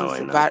celebrations,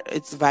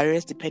 it's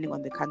various depending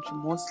on the country.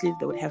 Mostly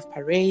they would have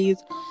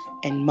parades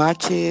and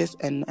marches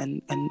and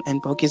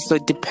bouquets. So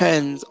it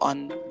depends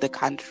on the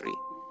country.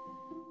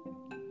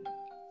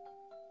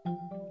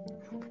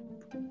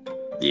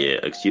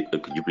 Yeah,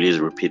 could you please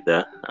repeat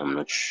that? I'm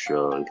not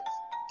sure.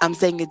 I'm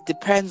saying it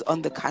depends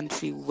on the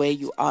country where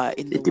you are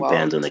in the world. It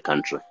depends on the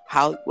country.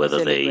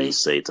 Whether they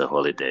say it's a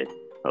holiday.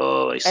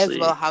 Oh, I see. As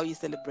well, how you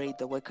celebrate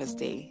the Workers'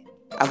 Day.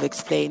 I've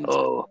explained.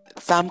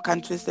 Some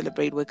countries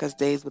celebrate Workers'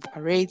 Days with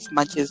parades,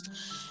 marches,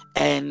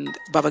 and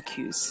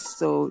barbecues.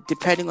 So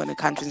depending on the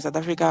country, in South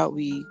Africa,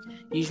 we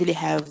usually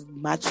have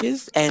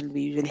marches and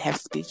we usually have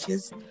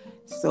speeches.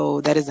 So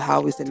that is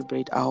how we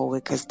celebrate our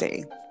Workers'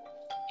 Day.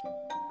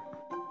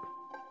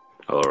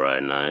 All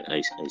right, now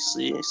I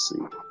see.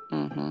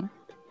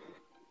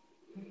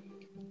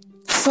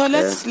 So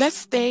let's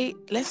stay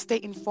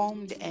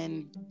informed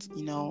and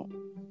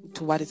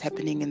to what is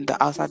happening in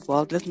the outside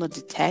world. Let's not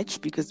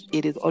detach, because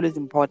it is always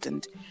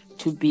important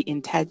to be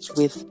in touch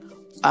with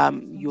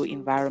your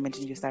environment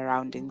and your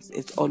surroundings.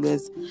 It's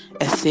always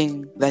a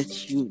thing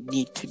that you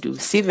need to do.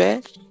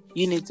 Sive,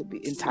 you need to be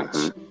in touch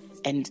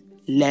and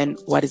learn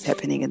what is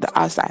happening in the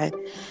outside.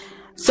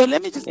 So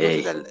let me just go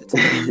to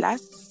the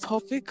last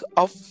topic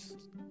of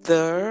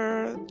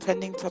the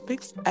trending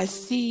topics. I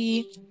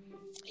see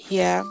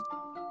here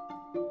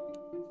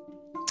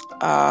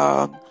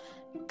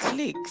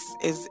clicks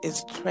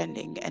is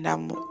trending, and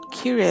I'm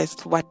curious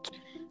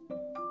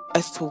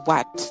as to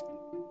what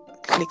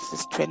clicks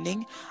is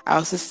trending. I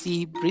also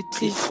see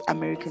British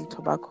American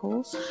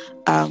tobacco,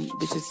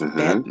 which is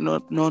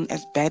known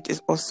as BAT,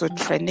 is also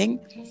trending,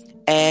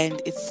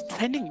 and it's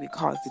trending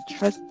because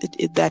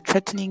they're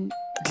threatening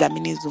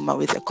Dlamini Zuma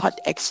with a court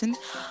action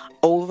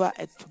over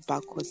a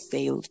tobacco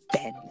sale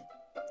ban.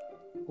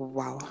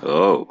 Wow.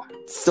 Oh.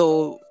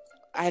 So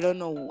I don't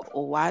know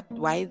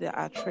why they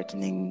are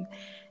threatening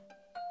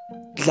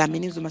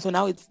Dlamini Zuma. So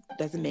now it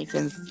doesn't make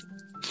sense,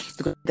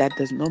 because that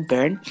does not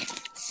burn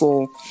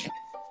for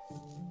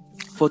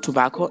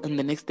tobacco. And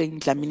the next thing,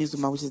 Dlamini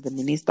Zuma, which is the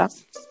minister,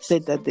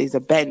 said that there's a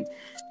ban,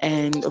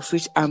 and of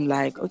which I'm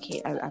like,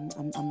 okay, I'm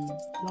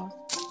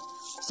lost.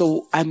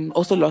 So I'm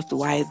also lost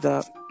why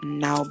the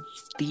now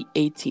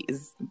BAT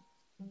is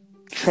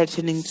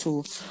threatening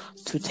to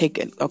take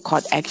a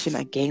court action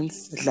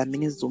against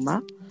Dlamini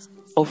Zuma,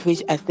 of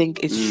which I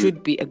think it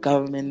should be a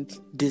government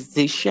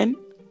decision,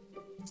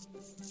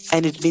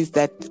 and it means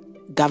that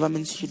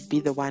governments should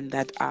be the one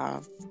that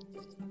are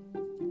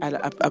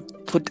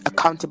put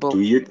accountable. Do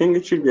you think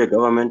it should be a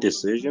government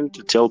decision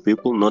to tell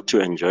people not to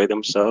enjoy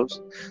themselves,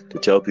 to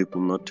tell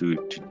people not to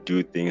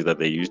do things that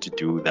they used to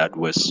do that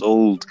were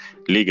sold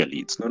legally?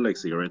 It's not like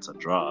cigarettes are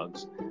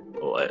drugs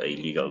or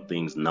illegal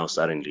things. Now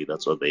suddenly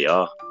that's what they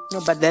are. No,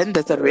 but then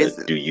there's a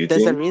reason.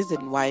 There's a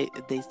reason why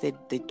they said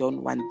they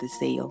don't want the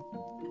sale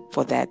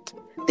for that.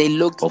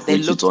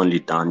 It's only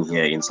done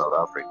here in South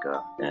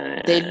Africa.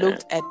 They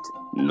looked at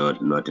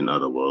not in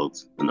other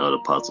worlds, in other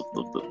parts of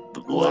the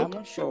world. Well, I'm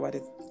not sure what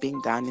is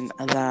being done in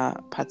other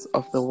parts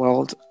of the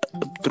world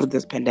through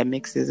this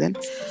pandemic season,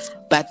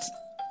 but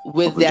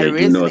with their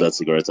reasoning, know that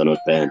cigarettes are not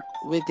banned.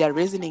 With their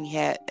reasoning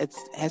here, it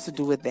has to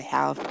do with the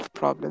health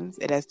problems.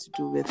 It has to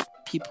do with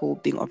people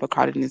being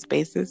overcrowded in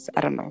spaces.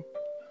 I don't know.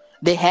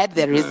 They had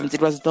their reasons.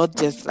 It was not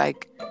just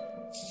like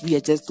we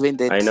are just doing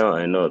that. I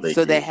know.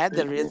 They had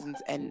the reasons,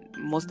 and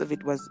most of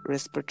it was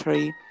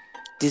respiratory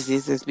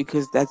diseases,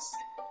 because that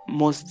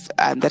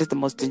is the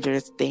most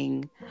dangerous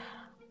thing.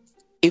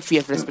 If you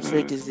have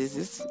respiratory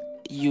diseases,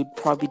 you'd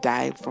probably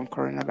die from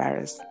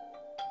coronavirus.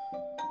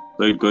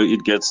 So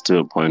it gets to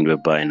a point where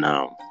by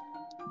now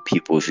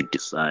people should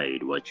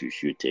decide what you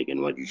should take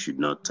and what you should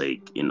not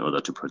take in order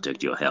to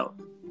protect your health.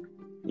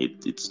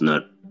 It's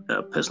not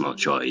a personal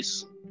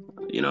choice.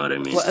 You know what I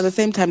mean? Well, at the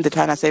same time, they're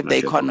trying to save the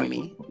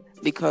economy,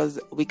 because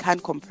we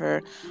can't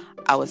compare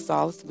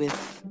ourselves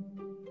with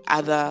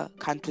other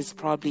countries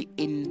probably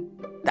in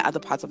the other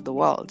parts of the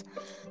world.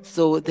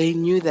 So they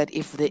knew that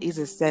if there is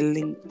a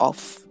selling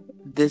of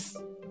these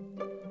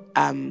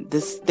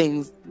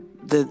things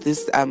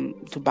this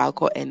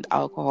tobacco and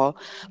alcohol,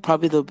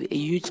 probably there'll be a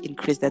huge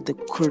increase that they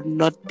could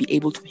not be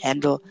able to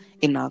handle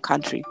in our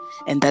country,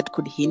 and that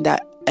could hinder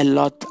a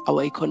lot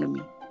our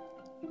economy.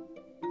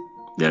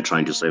 They're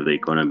trying to save the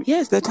economy.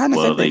 Yes, they're trying to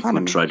save the economy. Well,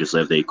 they could try to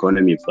save the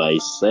economy by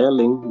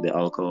selling the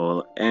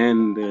alcohol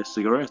and the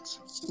cigarettes.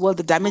 Well,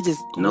 the damage is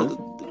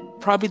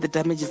probably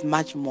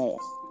much more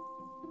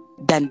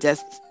than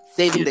just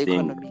saving the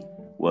economy.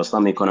 Well,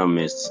 some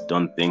economists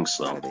don't think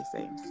so. What are they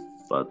saying?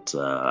 But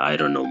I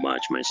don't know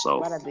much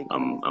myself.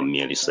 I'm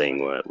merely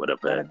saying what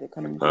I've heard.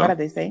 What are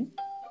they saying?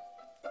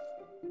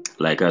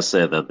 Like I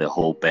said, that the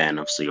whole ban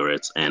of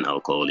cigarettes and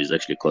alcohol is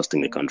actually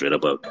costing the country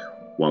about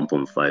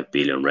 1.5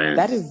 billion rand.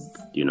 That is,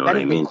 you know what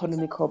I mean? The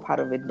economical part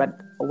of it, but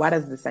what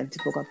is the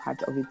scientific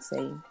part of it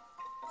saying?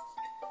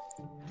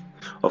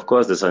 Of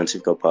course, the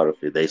scientific part of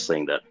it, they're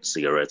saying that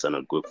cigarettes are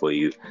not good for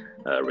you,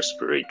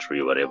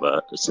 respiratory,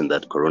 whatever. Since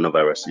that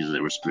coronavirus is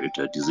a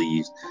respiratory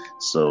disease,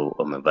 so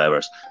a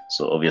virus.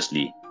 So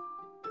obviously,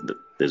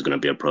 there's going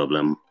to be a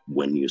problem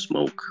when you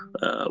smoke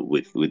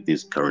with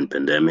this current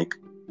pandemic.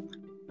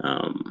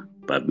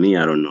 But me,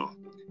 I don't know.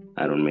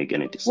 I don't make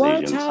any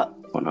decisions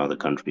on how the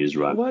country is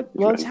run.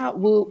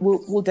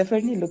 We'll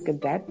definitely look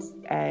at that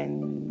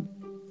and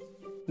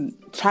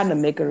trying to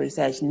make a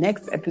research.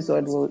 Next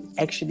episode, we'll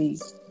actually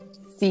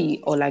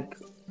see or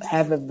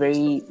have a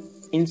very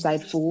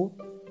insightful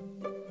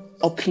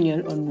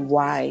opinion on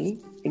why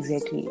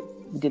exactly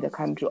did the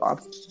country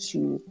opt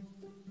to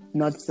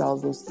not sell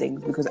those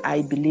things, because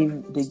I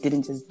believe they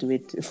didn't just do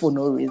it for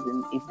no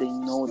reason if they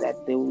know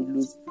that they will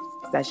lose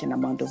such an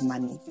amount of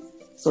money.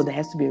 So there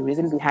has to be a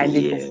reason behind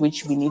it, of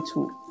which we need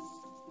to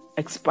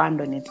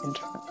expand on it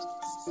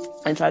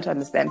and try to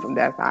understand from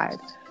their side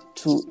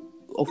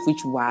of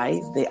which why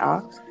they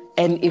are.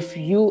 And if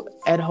you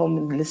at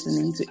home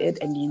listening to it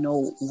and you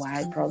know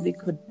why probably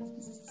could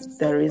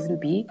the reason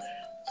be,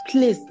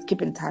 please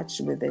keep in touch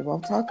with the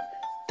Evolve Talk.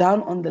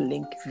 Down on the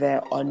link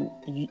there on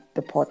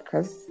the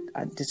podcast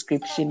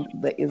description,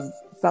 there is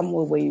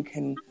somewhere where you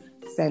can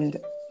send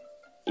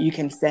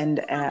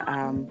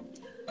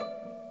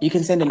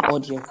an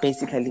audio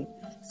basically.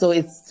 So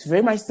it's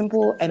very much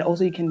simple, and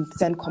also you can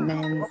send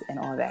comments and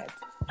all that.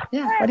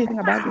 Yeah, what do you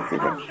think about this,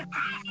 Stephen?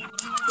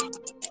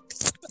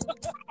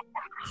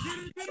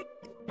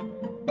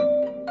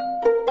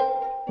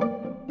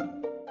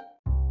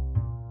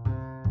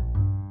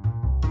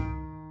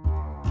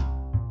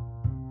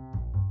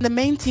 The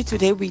main tea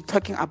today, we're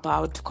talking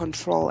about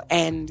control,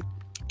 and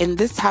in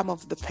this time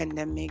of the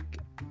pandemic,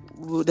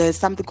 there's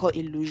something called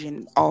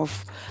illusion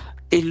of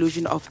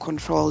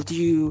control. Do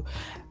you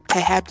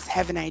perhaps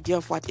have an idea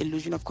of what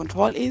illusion of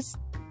control is?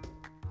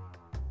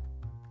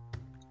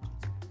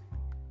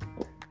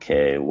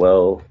 Okay,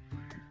 well,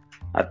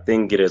 I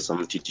think it has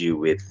something to do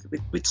with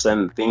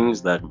some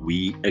things that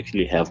we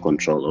actually have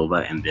control over,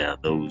 and there are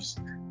those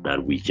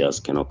that we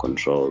just cannot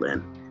control,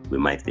 and we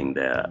might think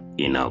they're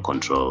in our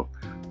control,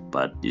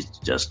 but it's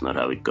just not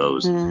how it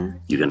goes.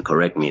 You can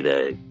correct me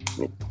there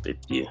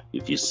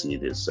if you see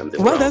there's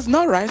something wrong. There's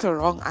no right or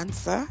wrong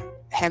answer.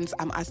 Hence,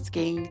 I'm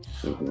asking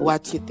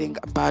what you think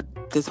about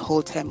this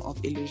whole term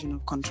of illusion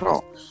of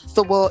control.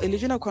 So,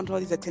 illusion of control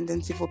is a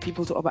tendency for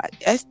people to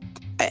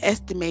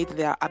overestimate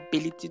their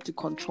ability to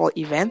control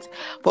events.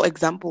 For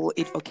example,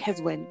 it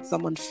occurs when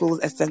someone feels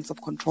a sense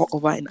of control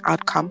over an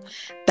outcome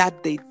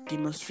that they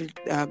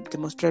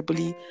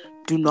demonstrably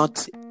do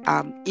not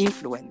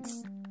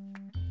influence.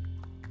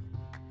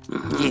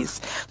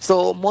 Yes.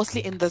 So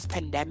mostly in this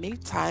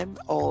pandemic time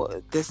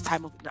or this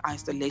time of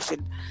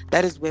isolation,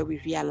 that is where we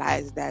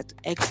realize that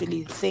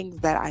actually things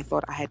that I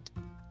thought I had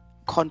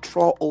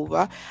control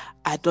over,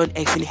 I don't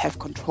actually have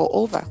control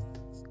over.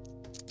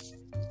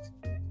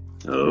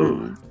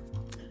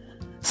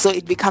 So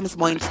it becomes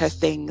more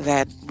interesting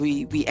that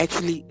we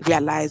actually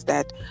realize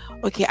that,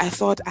 okay, I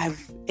thought I have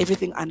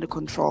everything under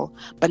control,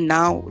 but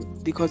now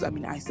because I'm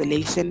in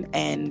isolation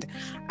and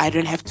I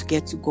don't have to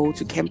get to go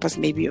to campus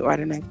maybe, or I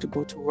don't have to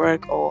go to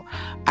work, or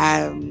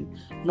I'm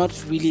not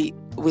really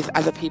with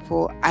other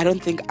people, I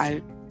don't think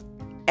I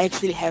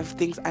actually have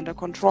things under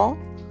control.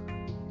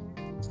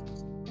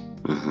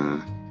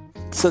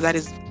 So that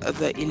is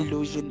the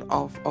illusion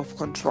of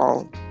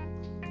control.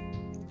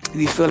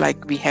 We feel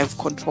like we have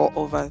control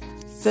over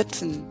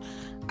certain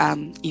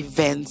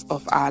events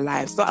of our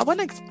lives. So I want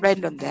to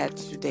expand on that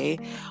today,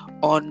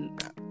 on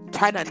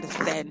trying to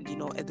understand,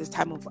 at this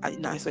time of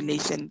in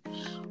isolation,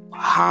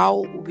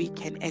 how we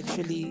can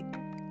actually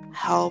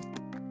help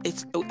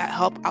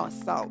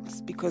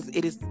ourselves, because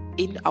it is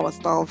in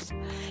ourselves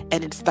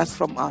and it starts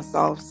from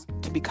ourselves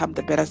to become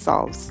the better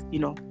selves.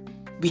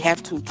 We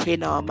have to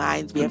train our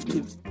minds. We have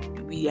to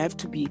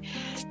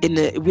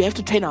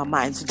train our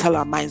minds to tell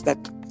our minds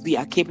that we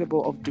are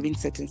capable of doing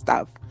certain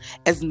stuff.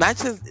 As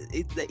much as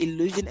it's the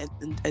illusion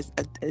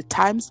at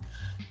times,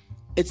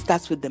 it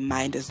starts with the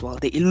mind as well.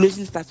 The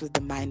illusion starts with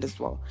the mind as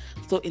well.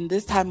 So in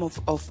this time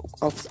of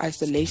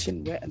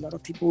isolation, where a lot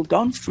of people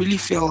don't really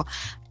feel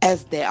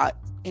as they are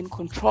in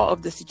control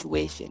of the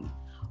situation,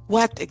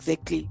 what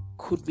exactly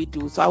could we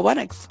do? So I want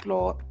to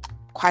explore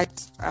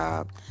quite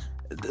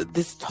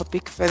this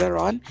topic further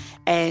on,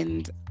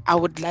 and I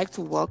would like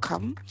to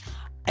welcome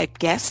a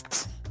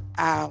guest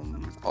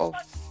of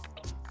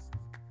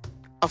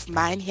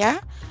mine here.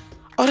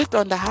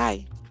 Olutonda,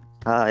 hi.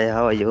 Hi,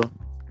 how are you?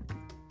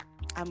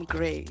 I'm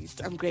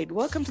great.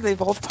 Welcome to the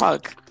Evolve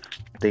Talk.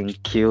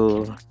 Thank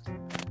you.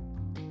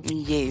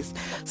 Yes.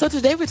 So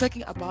today we're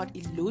talking about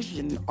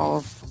illusion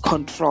of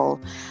control.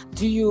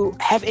 Do you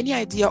have any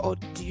idea, or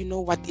do you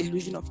know what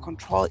illusion of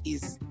control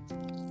is?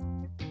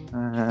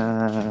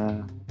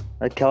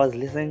 Okay, I was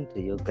listening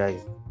to you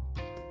guys,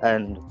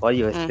 and what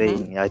you were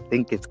saying, I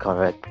think it's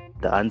correct.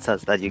 The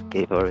answers that you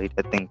gave already,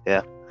 I think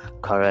they're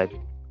correct.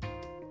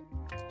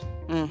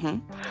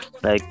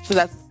 Like, so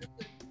that's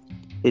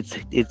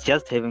it's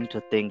just having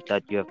to think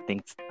that you have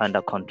things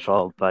under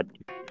control, but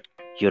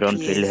you don't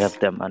really have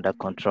them under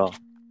control.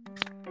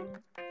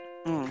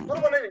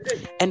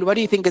 And what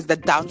do you think is the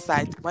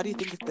downside? What do you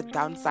think is the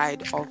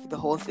downside of the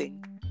whole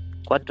thing?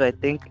 What do I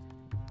think?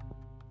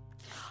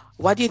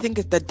 What do you think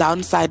is the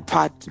downside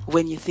part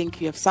when you think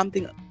you have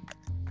something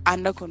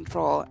under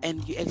control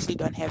and you actually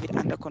don't have it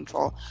under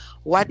control?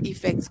 What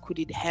effects could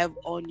it have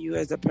on you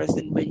as a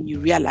person when you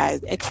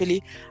realize,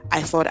 actually,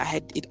 I thought I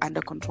had it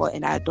under control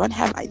and I don't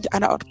have it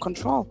under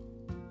control?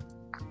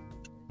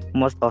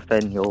 Most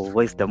often, you'll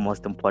waste the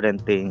most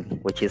important thing,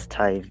 which is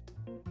time.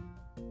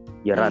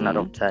 You run out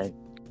of time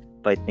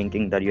by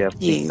thinking that you have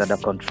things under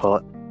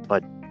control,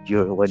 but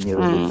when you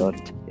really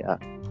don't.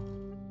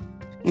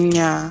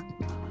 Yeah.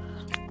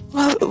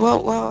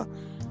 Well,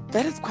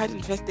 that is quite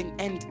interesting,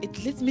 and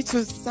it leads me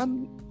to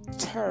some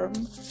term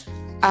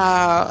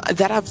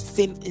that I've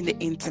seen in the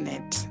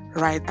internet.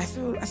 Right? I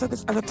saw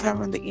this other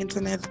term on the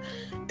internet.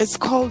 It's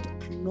called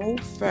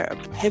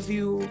NoFap. Have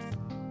you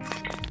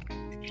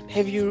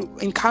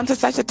encountered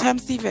such a term,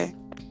 Steve?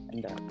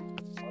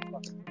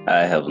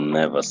 I have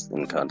never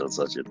encountered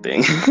such a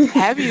thing.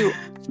 Have you?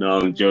 No,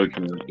 I'm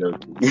joking.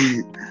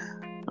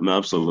 I'm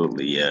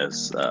absolutely,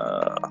 yes.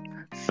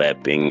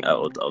 Fapping, I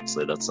would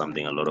say that's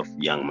something a lot of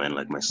young men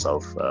like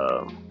myself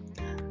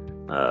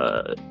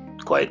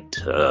quite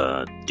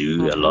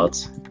do a lot,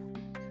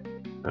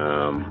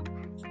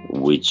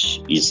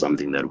 which is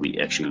something that we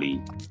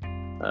actually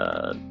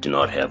do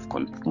not have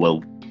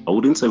well, I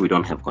wouldn't say we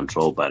don't have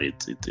control, but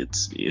it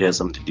has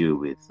something to do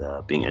with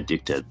being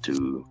addicted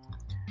to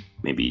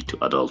maybe to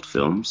adult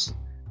films,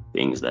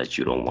 things that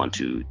you don't want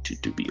to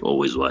be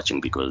always watching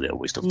because they're a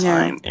waste of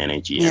time,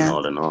 energy,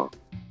 and all.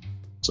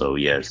 So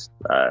yes,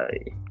 I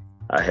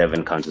have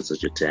encountered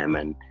such a term,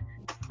 and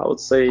I would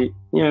say,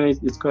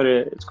 it's quite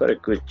a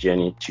good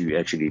journey to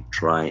actually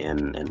try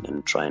and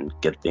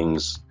get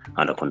things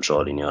under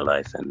control in your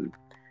life and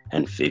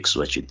fix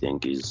what you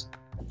think is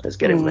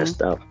getting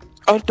messed up.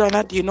 Oh,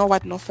 Donna, do you know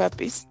what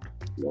NoFap is?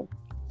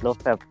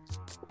 NoFap.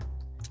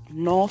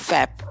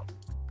 NoFap.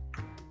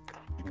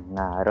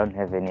 Nah, I don't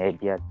have any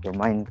idea. Do you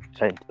mind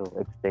trying to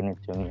explain it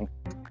to me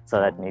so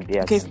that maybe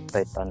I can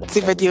try to understand?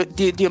 Siva, do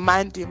you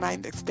mind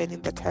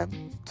explaining the term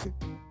too?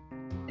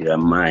 Do I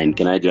mind?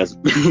 Can I just?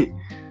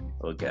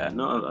 Okay,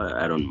 no,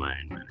 I don't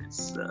mind, man.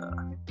 It's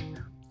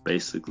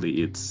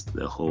basically it's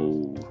the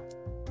whole.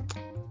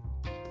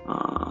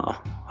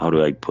 How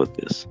do I put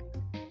this?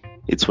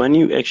 It's when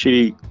you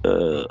actually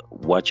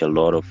watch a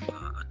lot of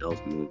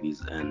adult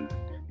movies and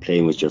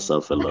playing with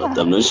yourself a lot.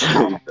 I'm not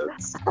sure if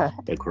that's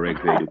a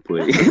correct way to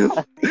put it.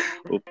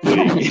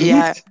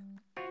 Yeah.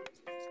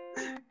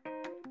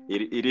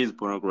 It is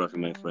pornography,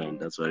 my friend.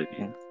 That's what it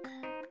is.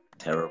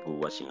 Terrible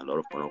watching a lot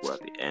of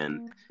pornography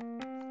and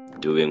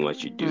doing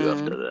what you do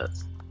after that,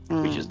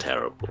 which is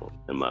terrible,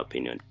 in my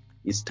opinion.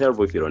 It's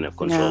terrible if you don't have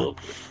control of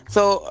it.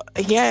 So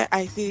here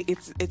I see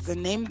it's a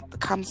name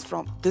comes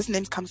from this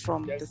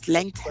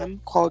slang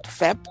term called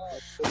fap.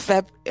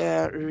 Fap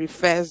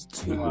refers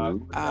to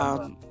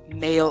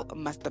male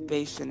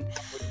masturbation.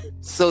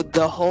 So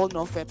the whole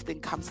NoFap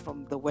thing comes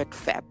from the word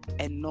fap,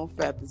 and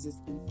NoFap is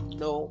just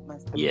no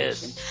masturbation.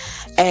 Yes.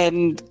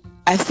 And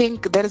I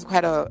think that is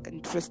quite an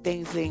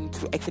interesting thing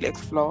to actually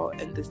explore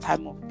in this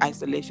time of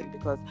isolation,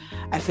 because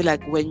I feel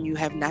like when you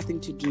have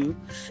nothing to do,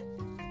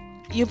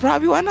 you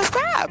probably want to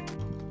fap.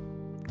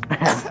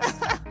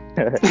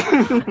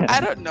 I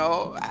don't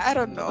know.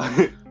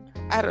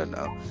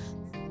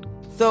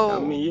 So,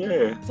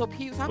 So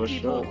some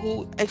people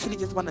who actually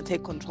just want to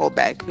take control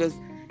back, because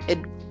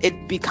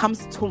it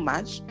becomes too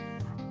much,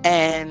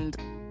 and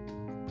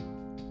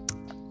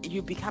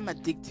you become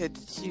addicted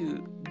to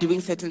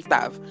doing certain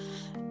stuff,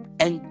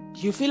 and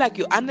you feel like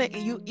you're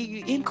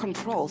in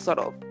control, sort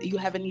of. You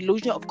have an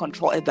illusion of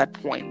control at that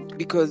point,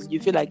 because you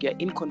feel like you're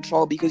in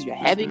control because you're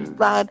having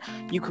fun.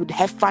 You could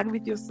have fun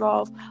with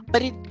yourself,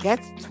 but it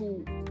gets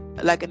to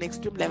like an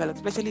extreme level,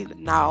 especially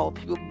now.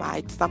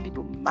 Some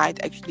people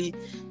might actually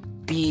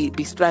be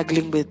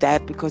struggling with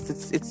that,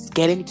 because it's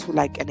getting to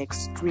like an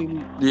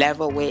extreme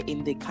level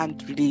wherein they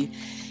can't really,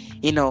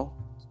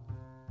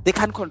 they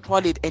can't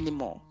control it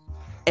anymore,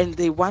 and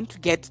they want to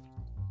get.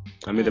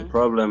 I mean, the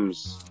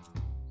problems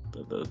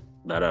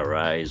that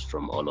arise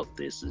from all of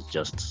this is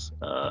just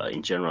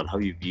in general how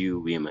you view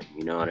women.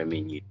 You know what I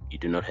mean? You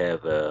do not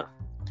have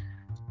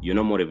you're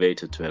not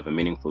motivated to have a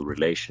meaningful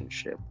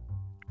relationship.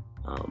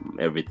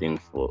 Everything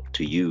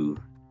to you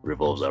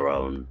revolves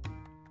around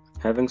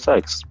having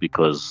sex,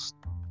 because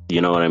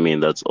you know what I mean.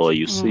 That's all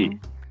you see,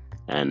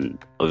 and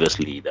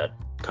obviously that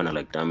kind of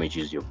like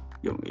damages your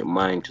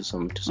mind to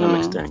some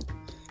extent.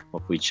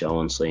 Of which I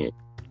won't say,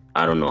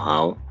 I don't know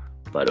how,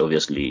 but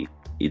obviously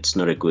it's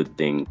not a good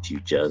thing to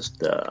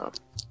just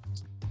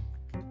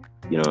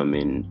you know what I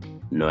mean,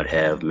 not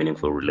have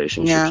meaningful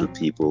relationships with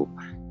people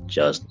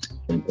just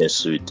in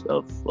pursuit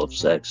of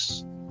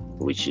sex,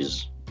 which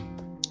is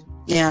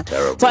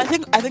terrible. So I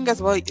think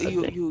as well,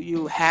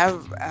 you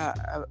have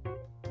a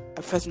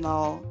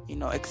personal,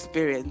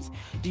 experience.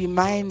 Do you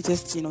mind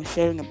just,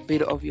 sharing a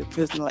bit of your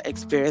personal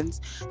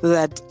experience so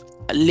that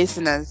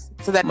listeners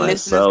could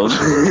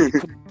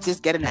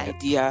just get an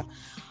idea,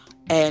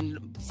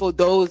 and for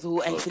those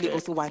who actually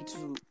also want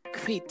to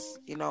quit,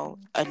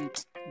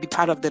 and be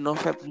part of the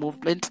NoFap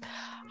movement,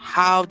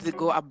 how to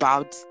go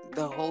about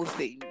the whole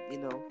thing,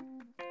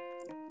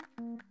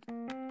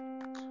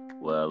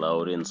 Well, I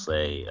wouldn't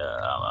say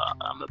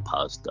I'm a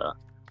pastor,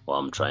 or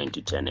I'm trying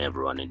to turn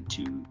everyone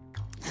into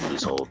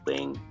this whole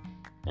thing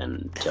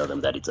and tell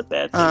them that it's a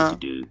bad thing to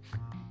do.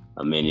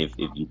 I mean, if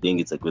you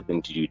think it's a good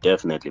thing to do,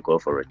 definitely go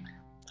for it.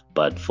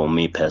 But for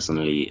me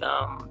personally,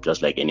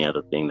 just like any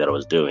other thing that I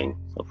was doing,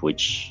 of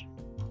which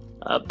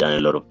I've done a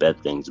lot of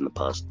bad things in the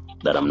past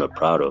that I'm not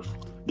proud of,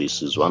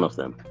 this is one of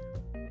them.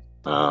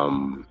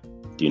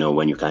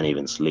 When you can't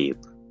even sleep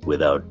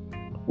without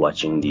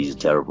watching these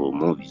terrible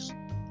movies.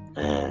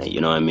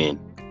 You know what I mean?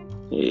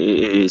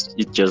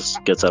 It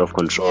just gets out of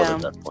control at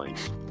that point.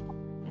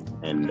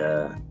 And,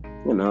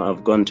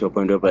 I've gone to a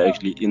point where I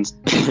actually, this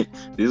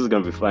is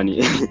going to be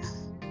funny.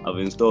 I've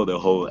installed the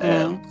whole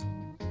app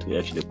to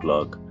actually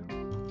block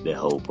the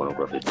whole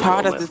pornography thing.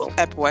 How does this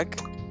app work?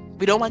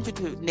 We don't want you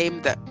to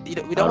name the, we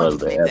don't want you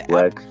to name the app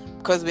work?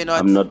 Because we're not.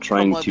 I'm not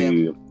trying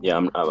to. Yeah,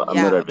 I'm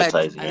not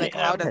advertising any app.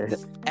 How does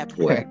this app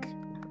work?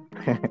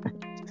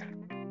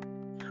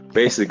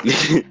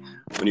 Basically,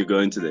 when you go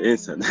into the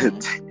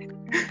internet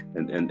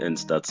and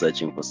start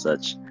searching for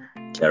such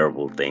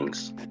terrible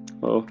things,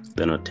 well,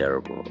 they're not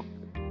terrible,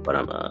 but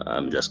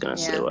I'm just gonna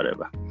say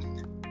whatever.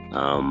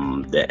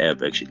 The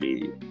app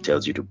actually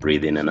tells you to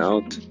breathe in and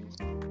out,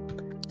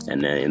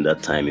 and then in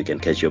that time you can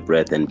catch your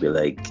breath and be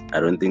like, I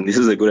don't think this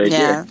is a good idea.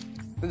 Yeah,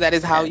 that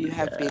is how you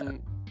have been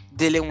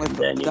dealing with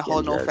the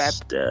whole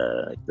NoFap.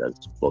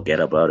 Just forget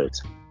about it.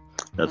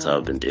 That's how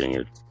I've been dealing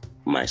with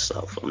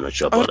myself. I'm not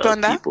sure about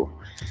other people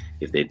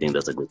if they think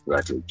that's a good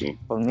strategy.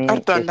 For me,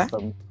 it's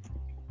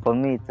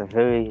a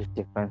very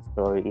different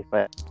story.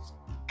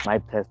 My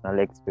personal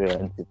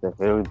experience, it's a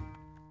very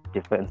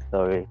different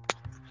story.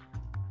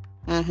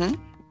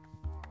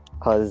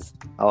 Because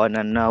I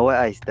wanna know where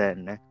I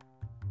stand.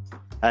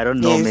 I don't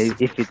know maybe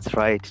if it's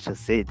right to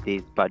say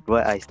this, but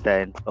where I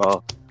stand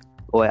or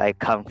where I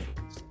come from.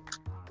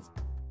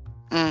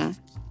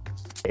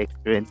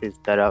 Experiences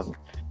that I've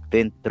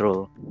been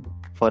through.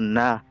 For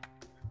now,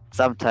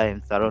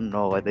 sometimes I don't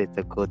know whether it's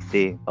a good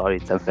thing or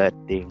it's a bad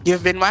thing.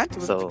 You've been what?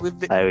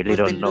 I really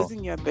don't know.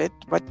 Losing you a bit.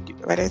 What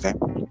is it?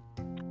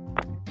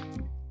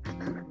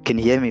 Can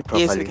you hear me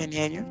properly? Yes, we can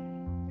hear you.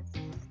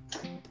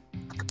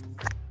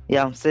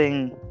 Yeah, I'm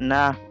saying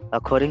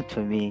according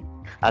to me,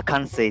 I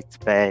can't say it's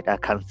bad, I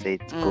can't say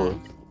it's good.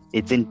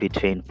 It's in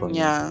between for me.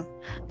 Yeah.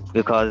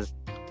 Because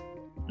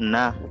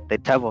the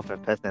type of a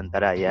person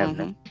that I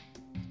am,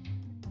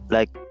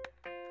 like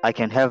I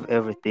can have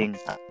everything,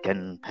 I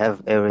can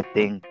have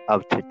everything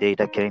up to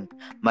date, I can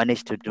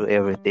manage to do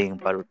everything,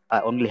 but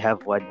I only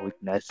have one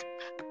weakness,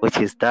 which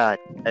is that.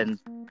 And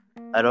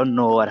I don't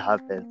know what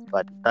happens,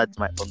 but that's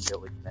my only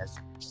weakness.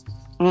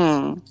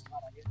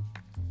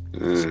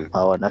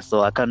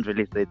 So I can't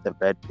really say it's a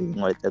bad thing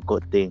or it's a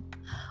good thing,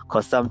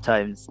 because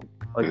sometimes,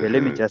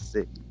 let me just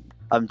say,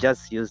 I'm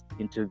just used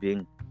into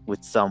being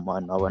with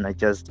someone. I wanna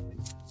just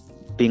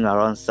being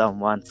around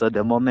someone. So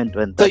the moment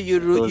when those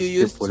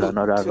people are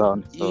not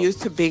around, you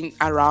used to being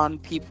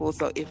around people.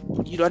 So if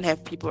you don't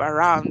have people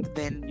around,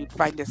 then you'd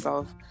find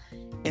yourself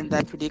in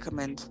that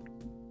predicament.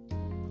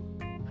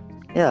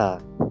 Yeah,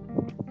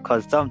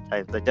 because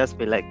sometimes I just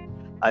feel like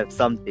I have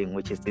something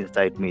which is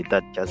inside me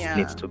that just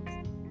needs to be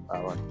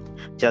around.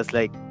 Just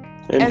like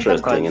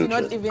interesting. You're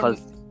not even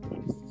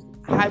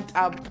hyped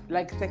up,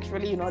 like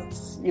sexually. You're not,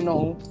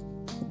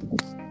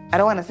 I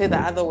don't want to say the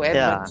other way,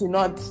 but you're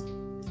not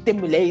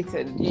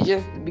stimulated. You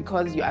just,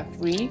 because you are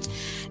free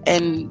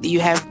and you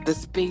have the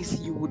space,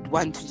 you would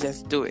want to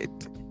just do it.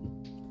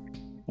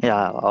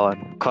 Yeah,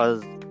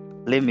 because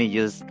let me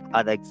use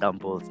other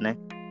examples.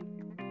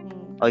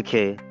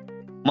 Okay,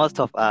 most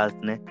of us,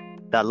 there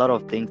are a lot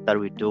of things that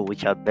we do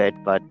which are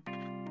bad, but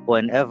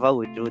whenever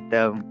we do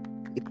them,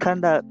 it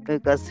kind of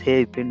makes us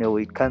happy in a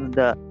way. It kind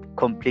of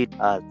complete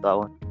us.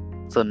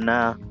 So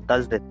now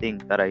that's the thing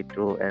that I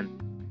do, and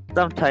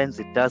sometimes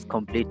it does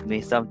complete me.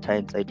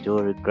 Sometimes I do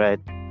regret,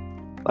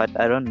 but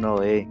I don't know.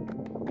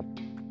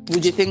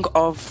 Would you think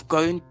of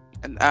going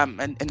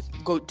and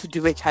go to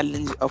do a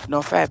challenge of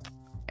NoFap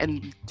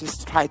and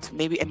just try to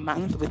maybe a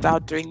month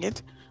without doing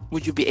it?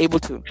 Would you be able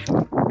to?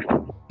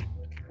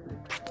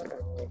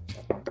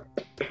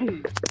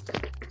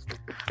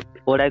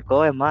 Would I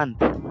go a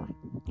month?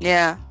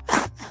 Yeah.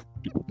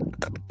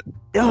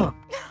 Yeah,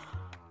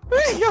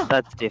 Yeah.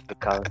 that's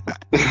difficult.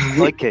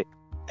 Okay,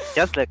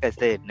 just like I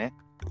said,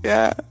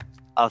 Yeah.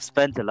 I've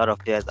spent a lot of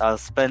years. I've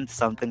spent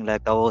something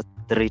like about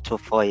 3 to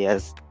 4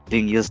 years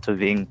being used to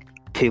being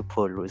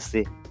people, you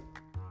see,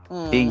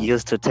 being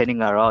used to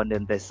turning around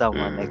and there's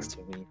someone next to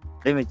me.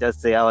 Let me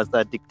just say I was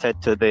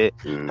addicted to the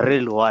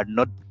real one,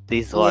 not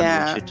this one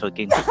which you're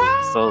talking to.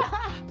 So,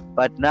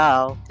 but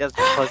now, just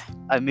because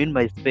I'm in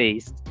my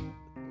space,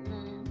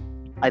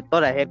 I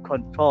thought I had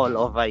control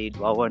over it.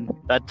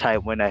 That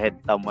time when I had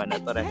someone, I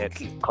thought I had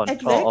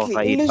control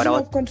over it. Illusion But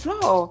of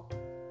control.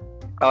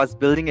 I was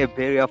building a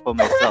barrier for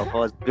myself. I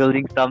was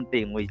building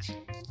something which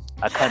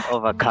I can't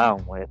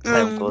overcome when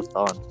time goes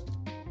on.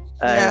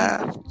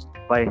 And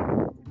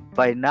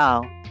by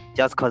now,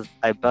 just because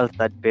I built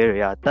that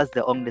barrier, that's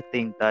the only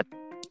thing that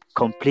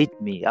complete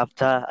me.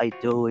 After I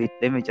do it,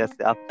 let me just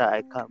say, after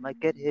I come, I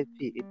get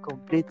happy. It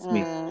completes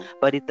me.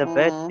 But it's a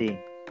bad thing.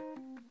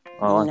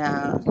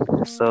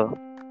 So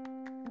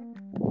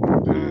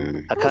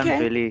I can't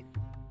really.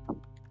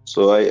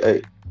 So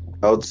I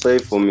would say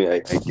for me, I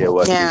get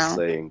what he's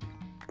saying,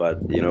 but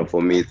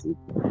for me, it's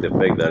the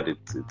fact that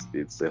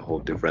it's a whole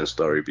different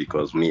story,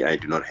 because me, I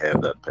do not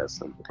have that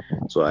person,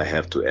 so I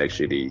have to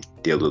actually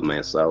deal with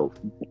myself,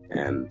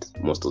 and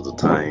most of the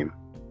time,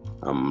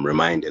 I'm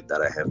reminded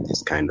that I have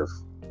this kind of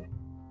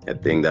a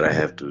thing that I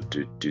have to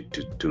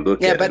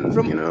look at, but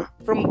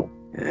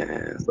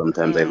and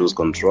sometimes I lose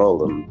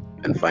control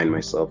and find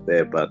myself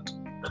there, but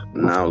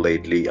now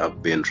lately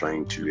I've been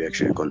trying to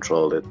actually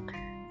control it,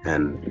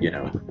 and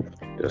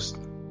just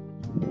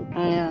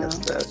that's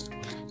that.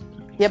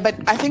 Yeah, but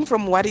I think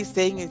from what he's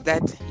saying is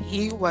that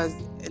he was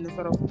in a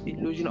sort of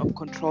illusion of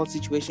control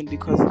situation,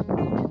 because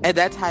at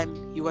that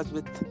time he was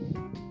with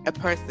a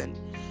person.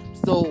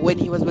 So when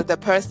he was with a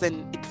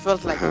person, it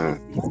felt like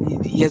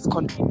he is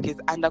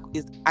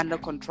under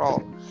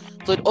control.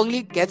 So it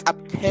only gets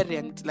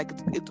apparent, like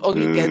it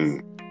only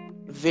gets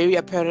very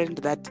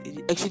apparent that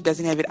he actually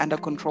doesn't have it under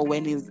control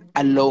when he's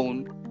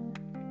alone.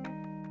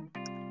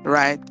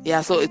 Right?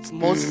 Yeah, so it's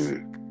most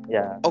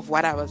of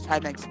what I was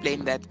trying to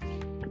explain, that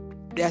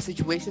there are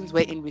situations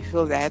wherein we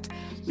feel that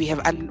we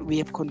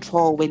have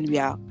control when we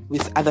are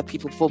with other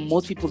people. For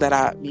most people that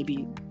are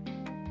maybe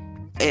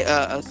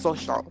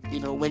social,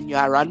 when you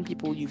are around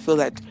people, you feel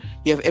that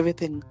you have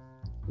everything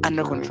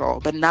under control.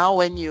 But now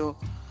when you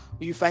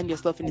find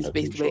yourself in a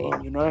space where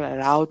you're not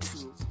allowed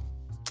to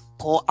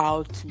go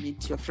out to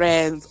meet your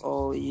friends,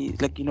 or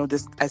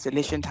this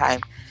isolation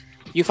time,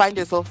 you find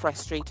yourself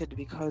frustrated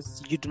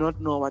because you do not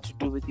know what to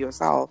do with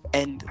yourself,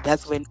 and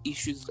that's when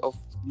issues of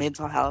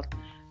mental health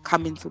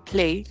come into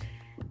play,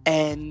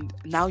 and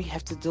now you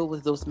have to deal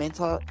with those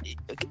mental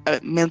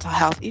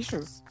health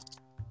issues.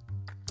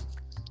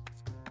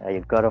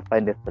 You've got to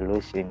find a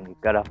solution. You've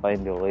got to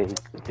find a way to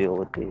deal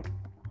with it.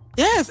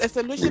 Yes, a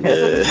solution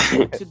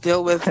to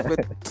deal with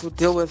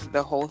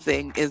the whole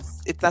thing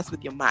is, it starts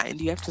with your mind.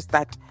 You have to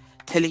start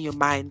telling your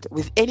mind,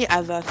 with any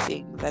other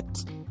thing that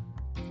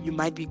you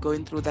might be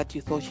going through that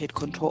you thought you had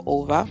control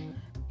over.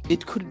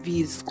 It could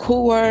be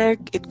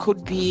schoolwork. It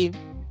could be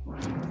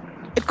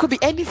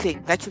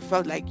anything that you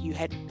felt like you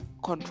had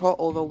control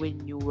over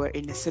when you were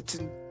in a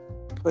certain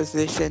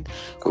position.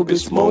 Could be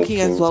smoking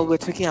as well. We're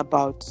talking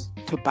about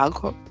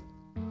tobacco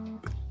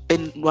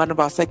in one of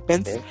our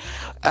segments.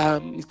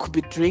 It could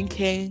be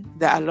drinking.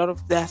 There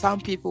are some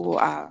people who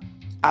are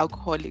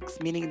alcoholics,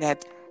 meaning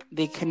that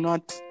they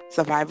cannot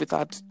survive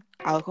without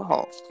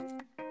alcohol.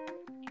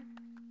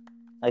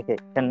 Okay,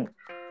 can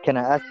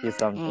I ask you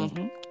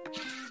something?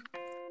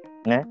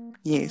 Yeah?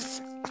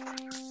 Yes.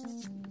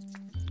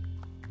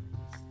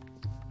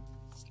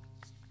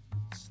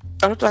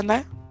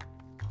 Arutwanda?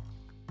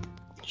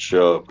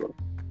 Sure, bro.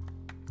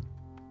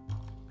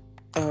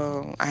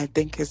 I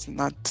think it's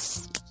not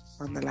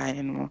on the line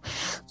anymore.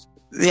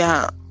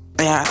 Yeah,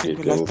 I think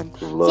we lost him.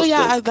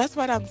 So that's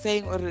what I'm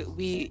saying. Or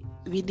we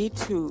need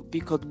to be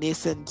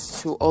cognizant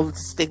to all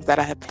these things that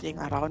are happening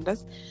around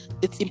us.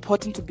 It's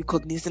important to be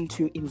cognizant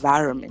to your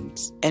environment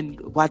and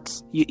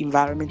what your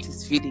environment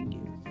is feeding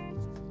you.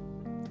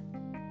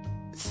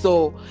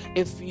 So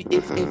if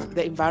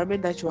the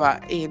environment that you are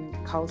in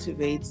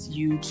cultivates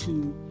you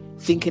to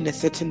think in a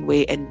certain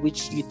way and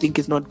which you think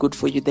is not good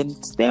for you, then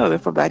stay away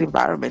from that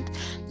environment.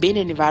 Be in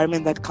an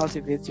environment that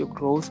cultivates your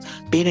growth.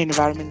 Be in an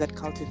environment that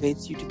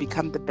cultivates you to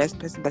become the best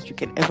person that you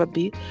can ever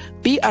be.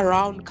 Be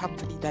around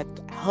company that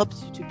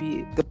helps you to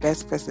be the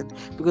best person.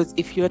 Because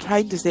if you're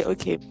trying to say,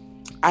 okay,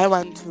 I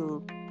want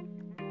to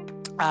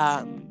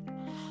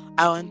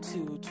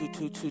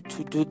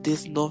do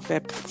this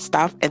no-fap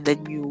stuff, and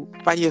then you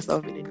find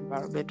yourself in an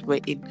environment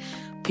wherein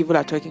people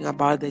are talking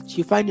about that,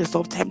 you find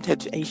yourself tempted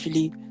to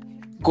actually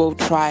go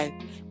try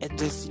and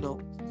just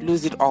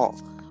lose it all.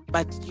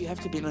 But you have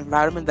to be in an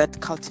environment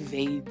that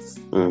cultivates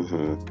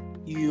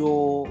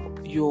your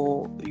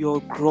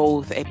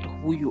growth and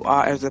who you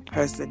are as a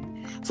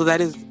person. So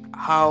that is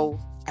how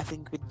I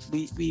think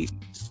we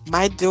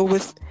might deal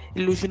with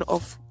illusion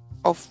of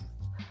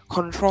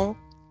control.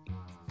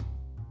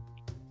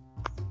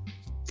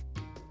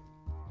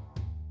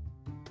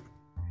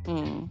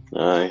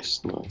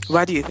 Nice.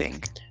 What do you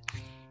think?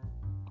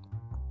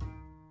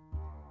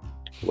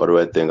 What do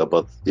I think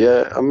about?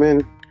 Yeah, I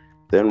mean,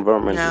 the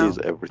environment is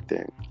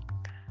everything.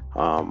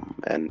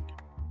 And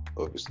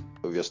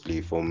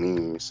obviously for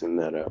me,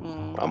 since that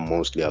I'm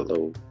mostly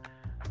alone,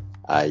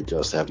 I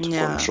just have to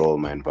control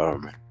my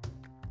environment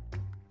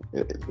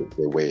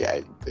the way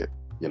I,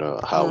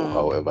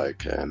 however I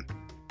can.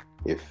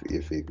 If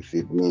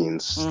it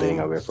means staying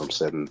away from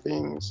certain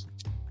things,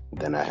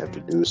 then I have to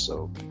do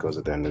so, because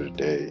at the end of the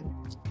day,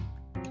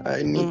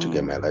 I need to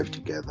get my life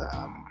together.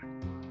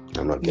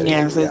 I'm not getting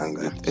any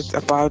younger. It's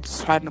about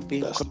trying to be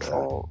in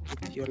control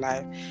with your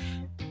life.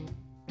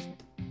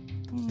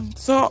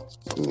 So,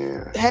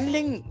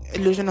 handling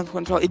illusion of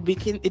control, it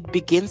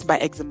begins by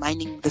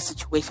examining the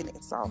situation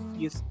itself.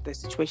 The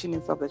situation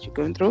itself that you're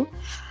going through.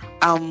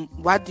 How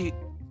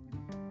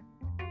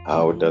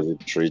does it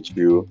treat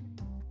you?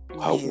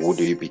 Who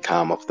do you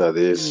become after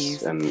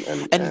this? Yes.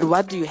 And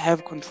what do you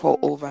have control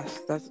over?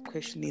 That's the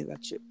question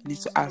that you need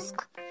to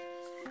ask.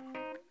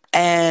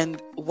 And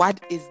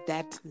what is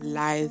that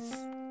lies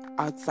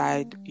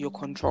outside your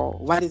control?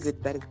 What is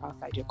it that is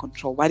outside your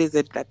control? What is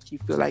it that you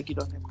feel like you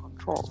don't have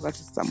control? That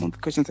is some of the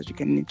questions that you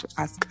need to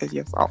ask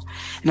yourself.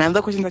 And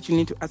another question that you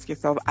need to ask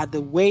yourself are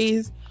the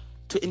ways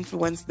to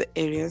influence the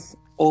areas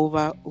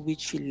over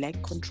which you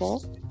lack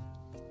control.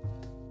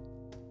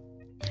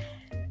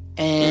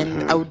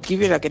 And I would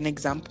give you like an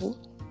example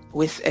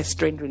with a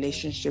strained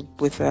relationship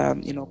with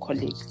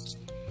colleague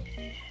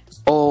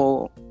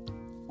or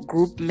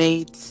group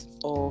mate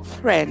or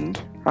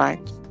friend, right?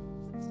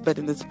 But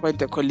in this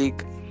point, a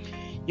colleague,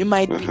 you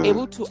might be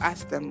able to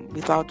ask them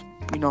without,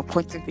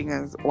 pointing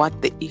fingers,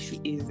 what the issue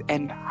is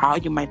and how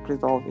you might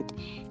resolve it.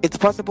 It's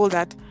possible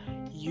that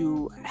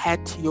you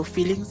had your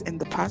feelings in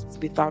the past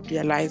without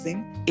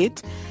realizing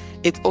it.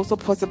 It's also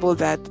possible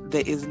that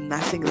there is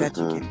nothing that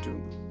you can do.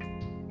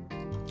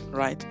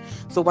 Right.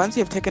 So once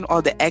you have taken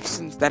all the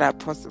actions that are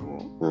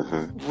possible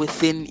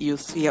within your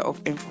sphere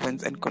of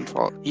influence and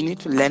control, you need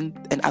to learn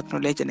and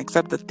acknowledge and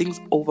accept the things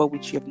over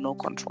which you have no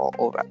control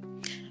over.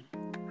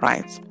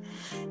 Right.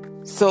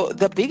 So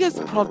the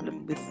biggest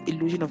problem with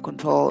illusion of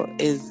control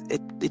is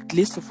it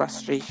leads to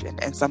frustration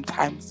and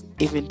sometimes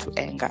even to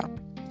anger.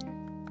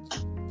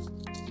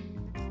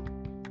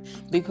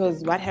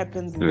 Because what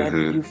happens is that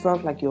you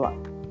felt like you are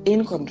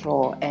in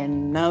control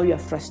and now you're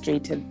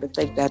frustrated with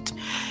the fact that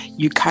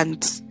you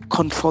can't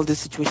control the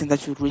situation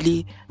that you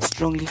really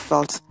strongly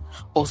felt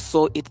or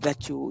saw it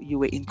that you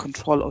were in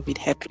control of it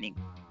happening.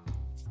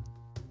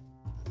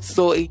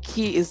 So a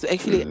key is to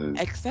actually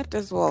accept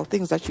as well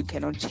things that you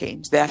cannot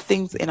change. There are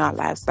things in our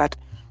lives that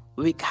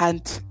we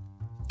can't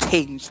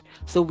change.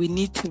 So we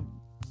need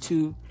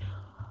to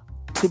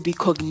be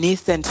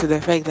cognizant to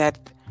the fact that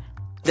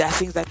there are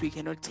things that we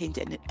cannot change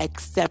and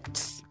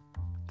accept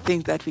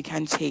things that we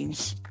can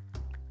change.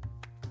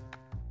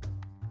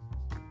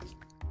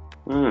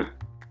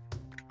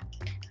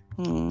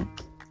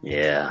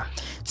 Yeah.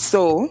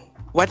 So,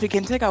 what we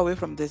can take away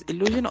from this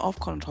illusion of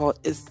control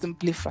is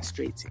simply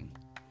frustrating.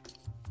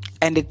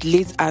 And it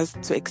leads us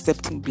to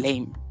accepting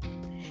blame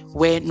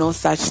where no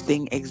such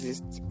thing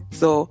exists.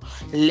 So,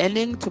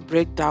 learning to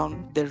break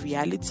down the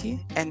reality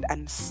and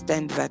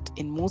understand that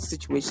in most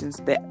situations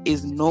there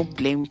is no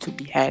blame to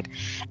be had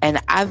and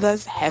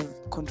others have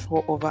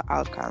control over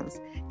outcomes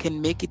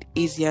can make it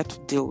easier to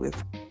deal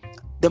with.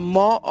 The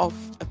more of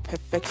a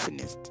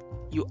perfectionist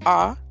you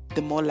are,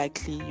 the more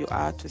likely you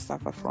are to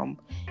suffer from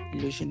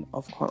illusion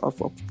of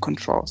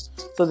control.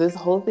 So this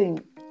whole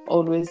thing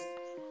always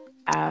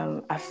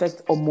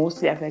affects or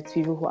mostly affects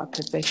people who are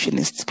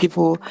perfectionists,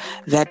 people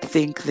that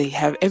think they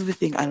have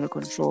everything under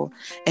control,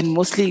 and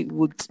mostly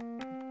would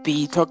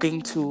be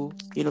talking to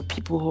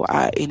people who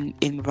are in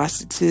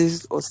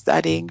universities or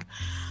studying.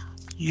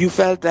 You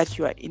felt that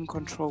you are in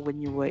control when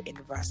you were in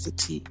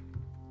university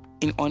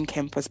on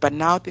campus, but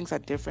now things are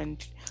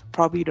different.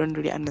 Probably you don't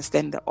really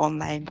understand the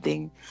online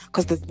thing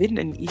because there's been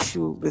an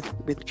issue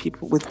with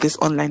people with this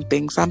online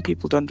thing. Some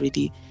people don't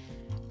really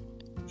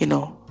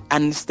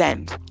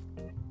understand,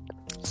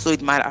 so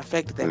it might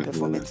affect their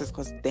performances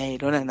because they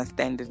don't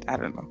understand it. I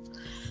don't know,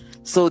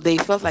 so they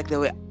felt like they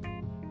were,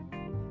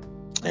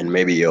 and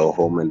maybe your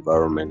home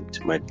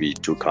environment might be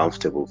too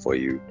comfortable for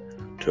you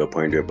to a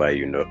point whereby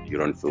you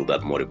don't feel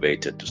that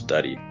motivated to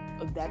study.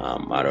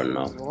 I don't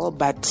know,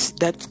 but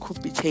that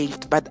could be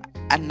changed. But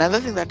another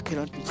thing that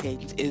cannot be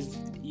changed is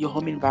your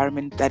home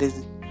environment. That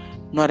is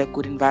not a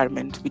good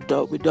environment. We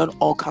don't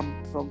all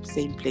come from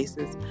same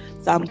places.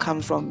 Some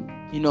come from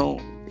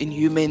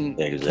inhuman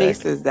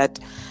places that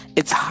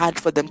it's hard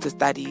for them to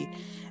study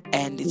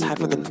and it's hard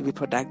for them to be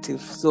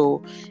productive.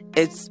 So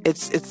it's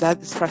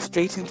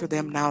frustrating to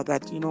them now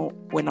that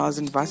when I was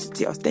in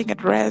university I was staying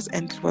at res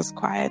and it was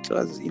quiet. It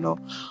was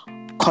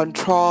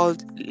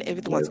controlled,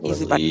 everything was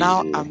easy, but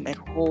now I'm at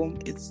home.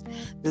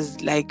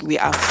 There's like we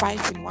are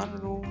 5 in one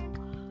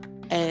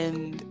room,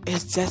 and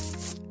it's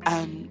just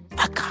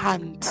I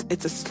can't.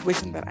 It's a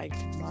situation that I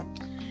cannot.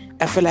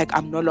 I feel like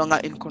I'm no longer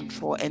in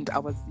control, and I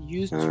was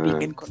used to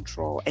being in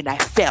control, and I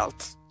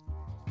felt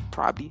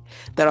probably,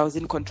 that I was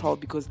in control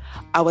because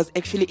I was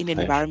actually in an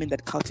environment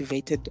that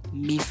cultivated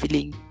me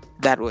feeling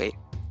that way.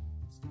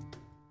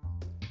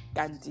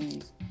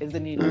 Ganti is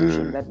an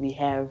illusion that we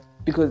have,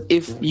 because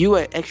if you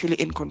are actually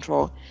in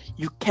control,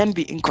 you can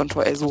be in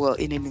control as well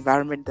in an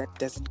environment that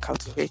doesn't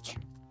cultivate you.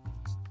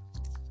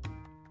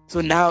 So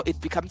now it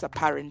becomes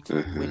apparent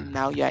when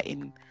now you're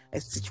in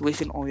a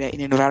situation or you're in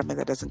an environment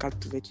that doesn't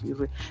cultivate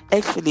you.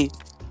 Actually,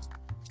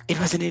 it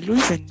was an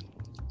illusion.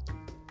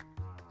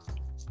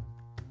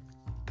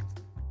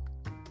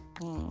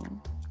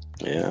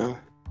 Yeah.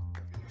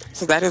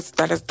 So that is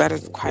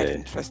quite an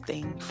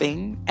interesting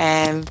thing,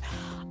 and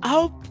I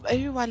hope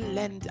everyone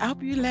learned. I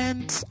hope you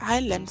learned. I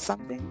learned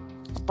something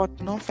about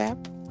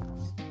NoFap.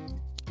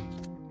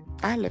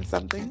 I learned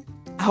something.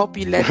 I hope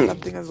you learned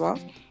something as well.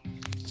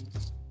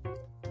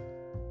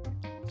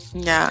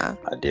 Yeah.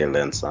 I did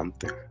learn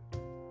something.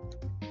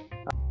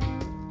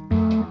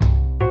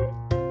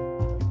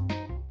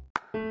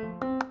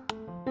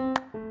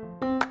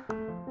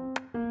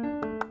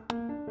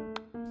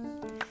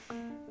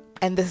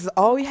 And this is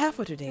all we have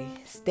for today.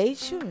 Stay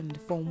tuned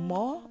for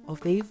more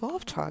of the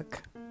Evolve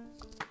Talk.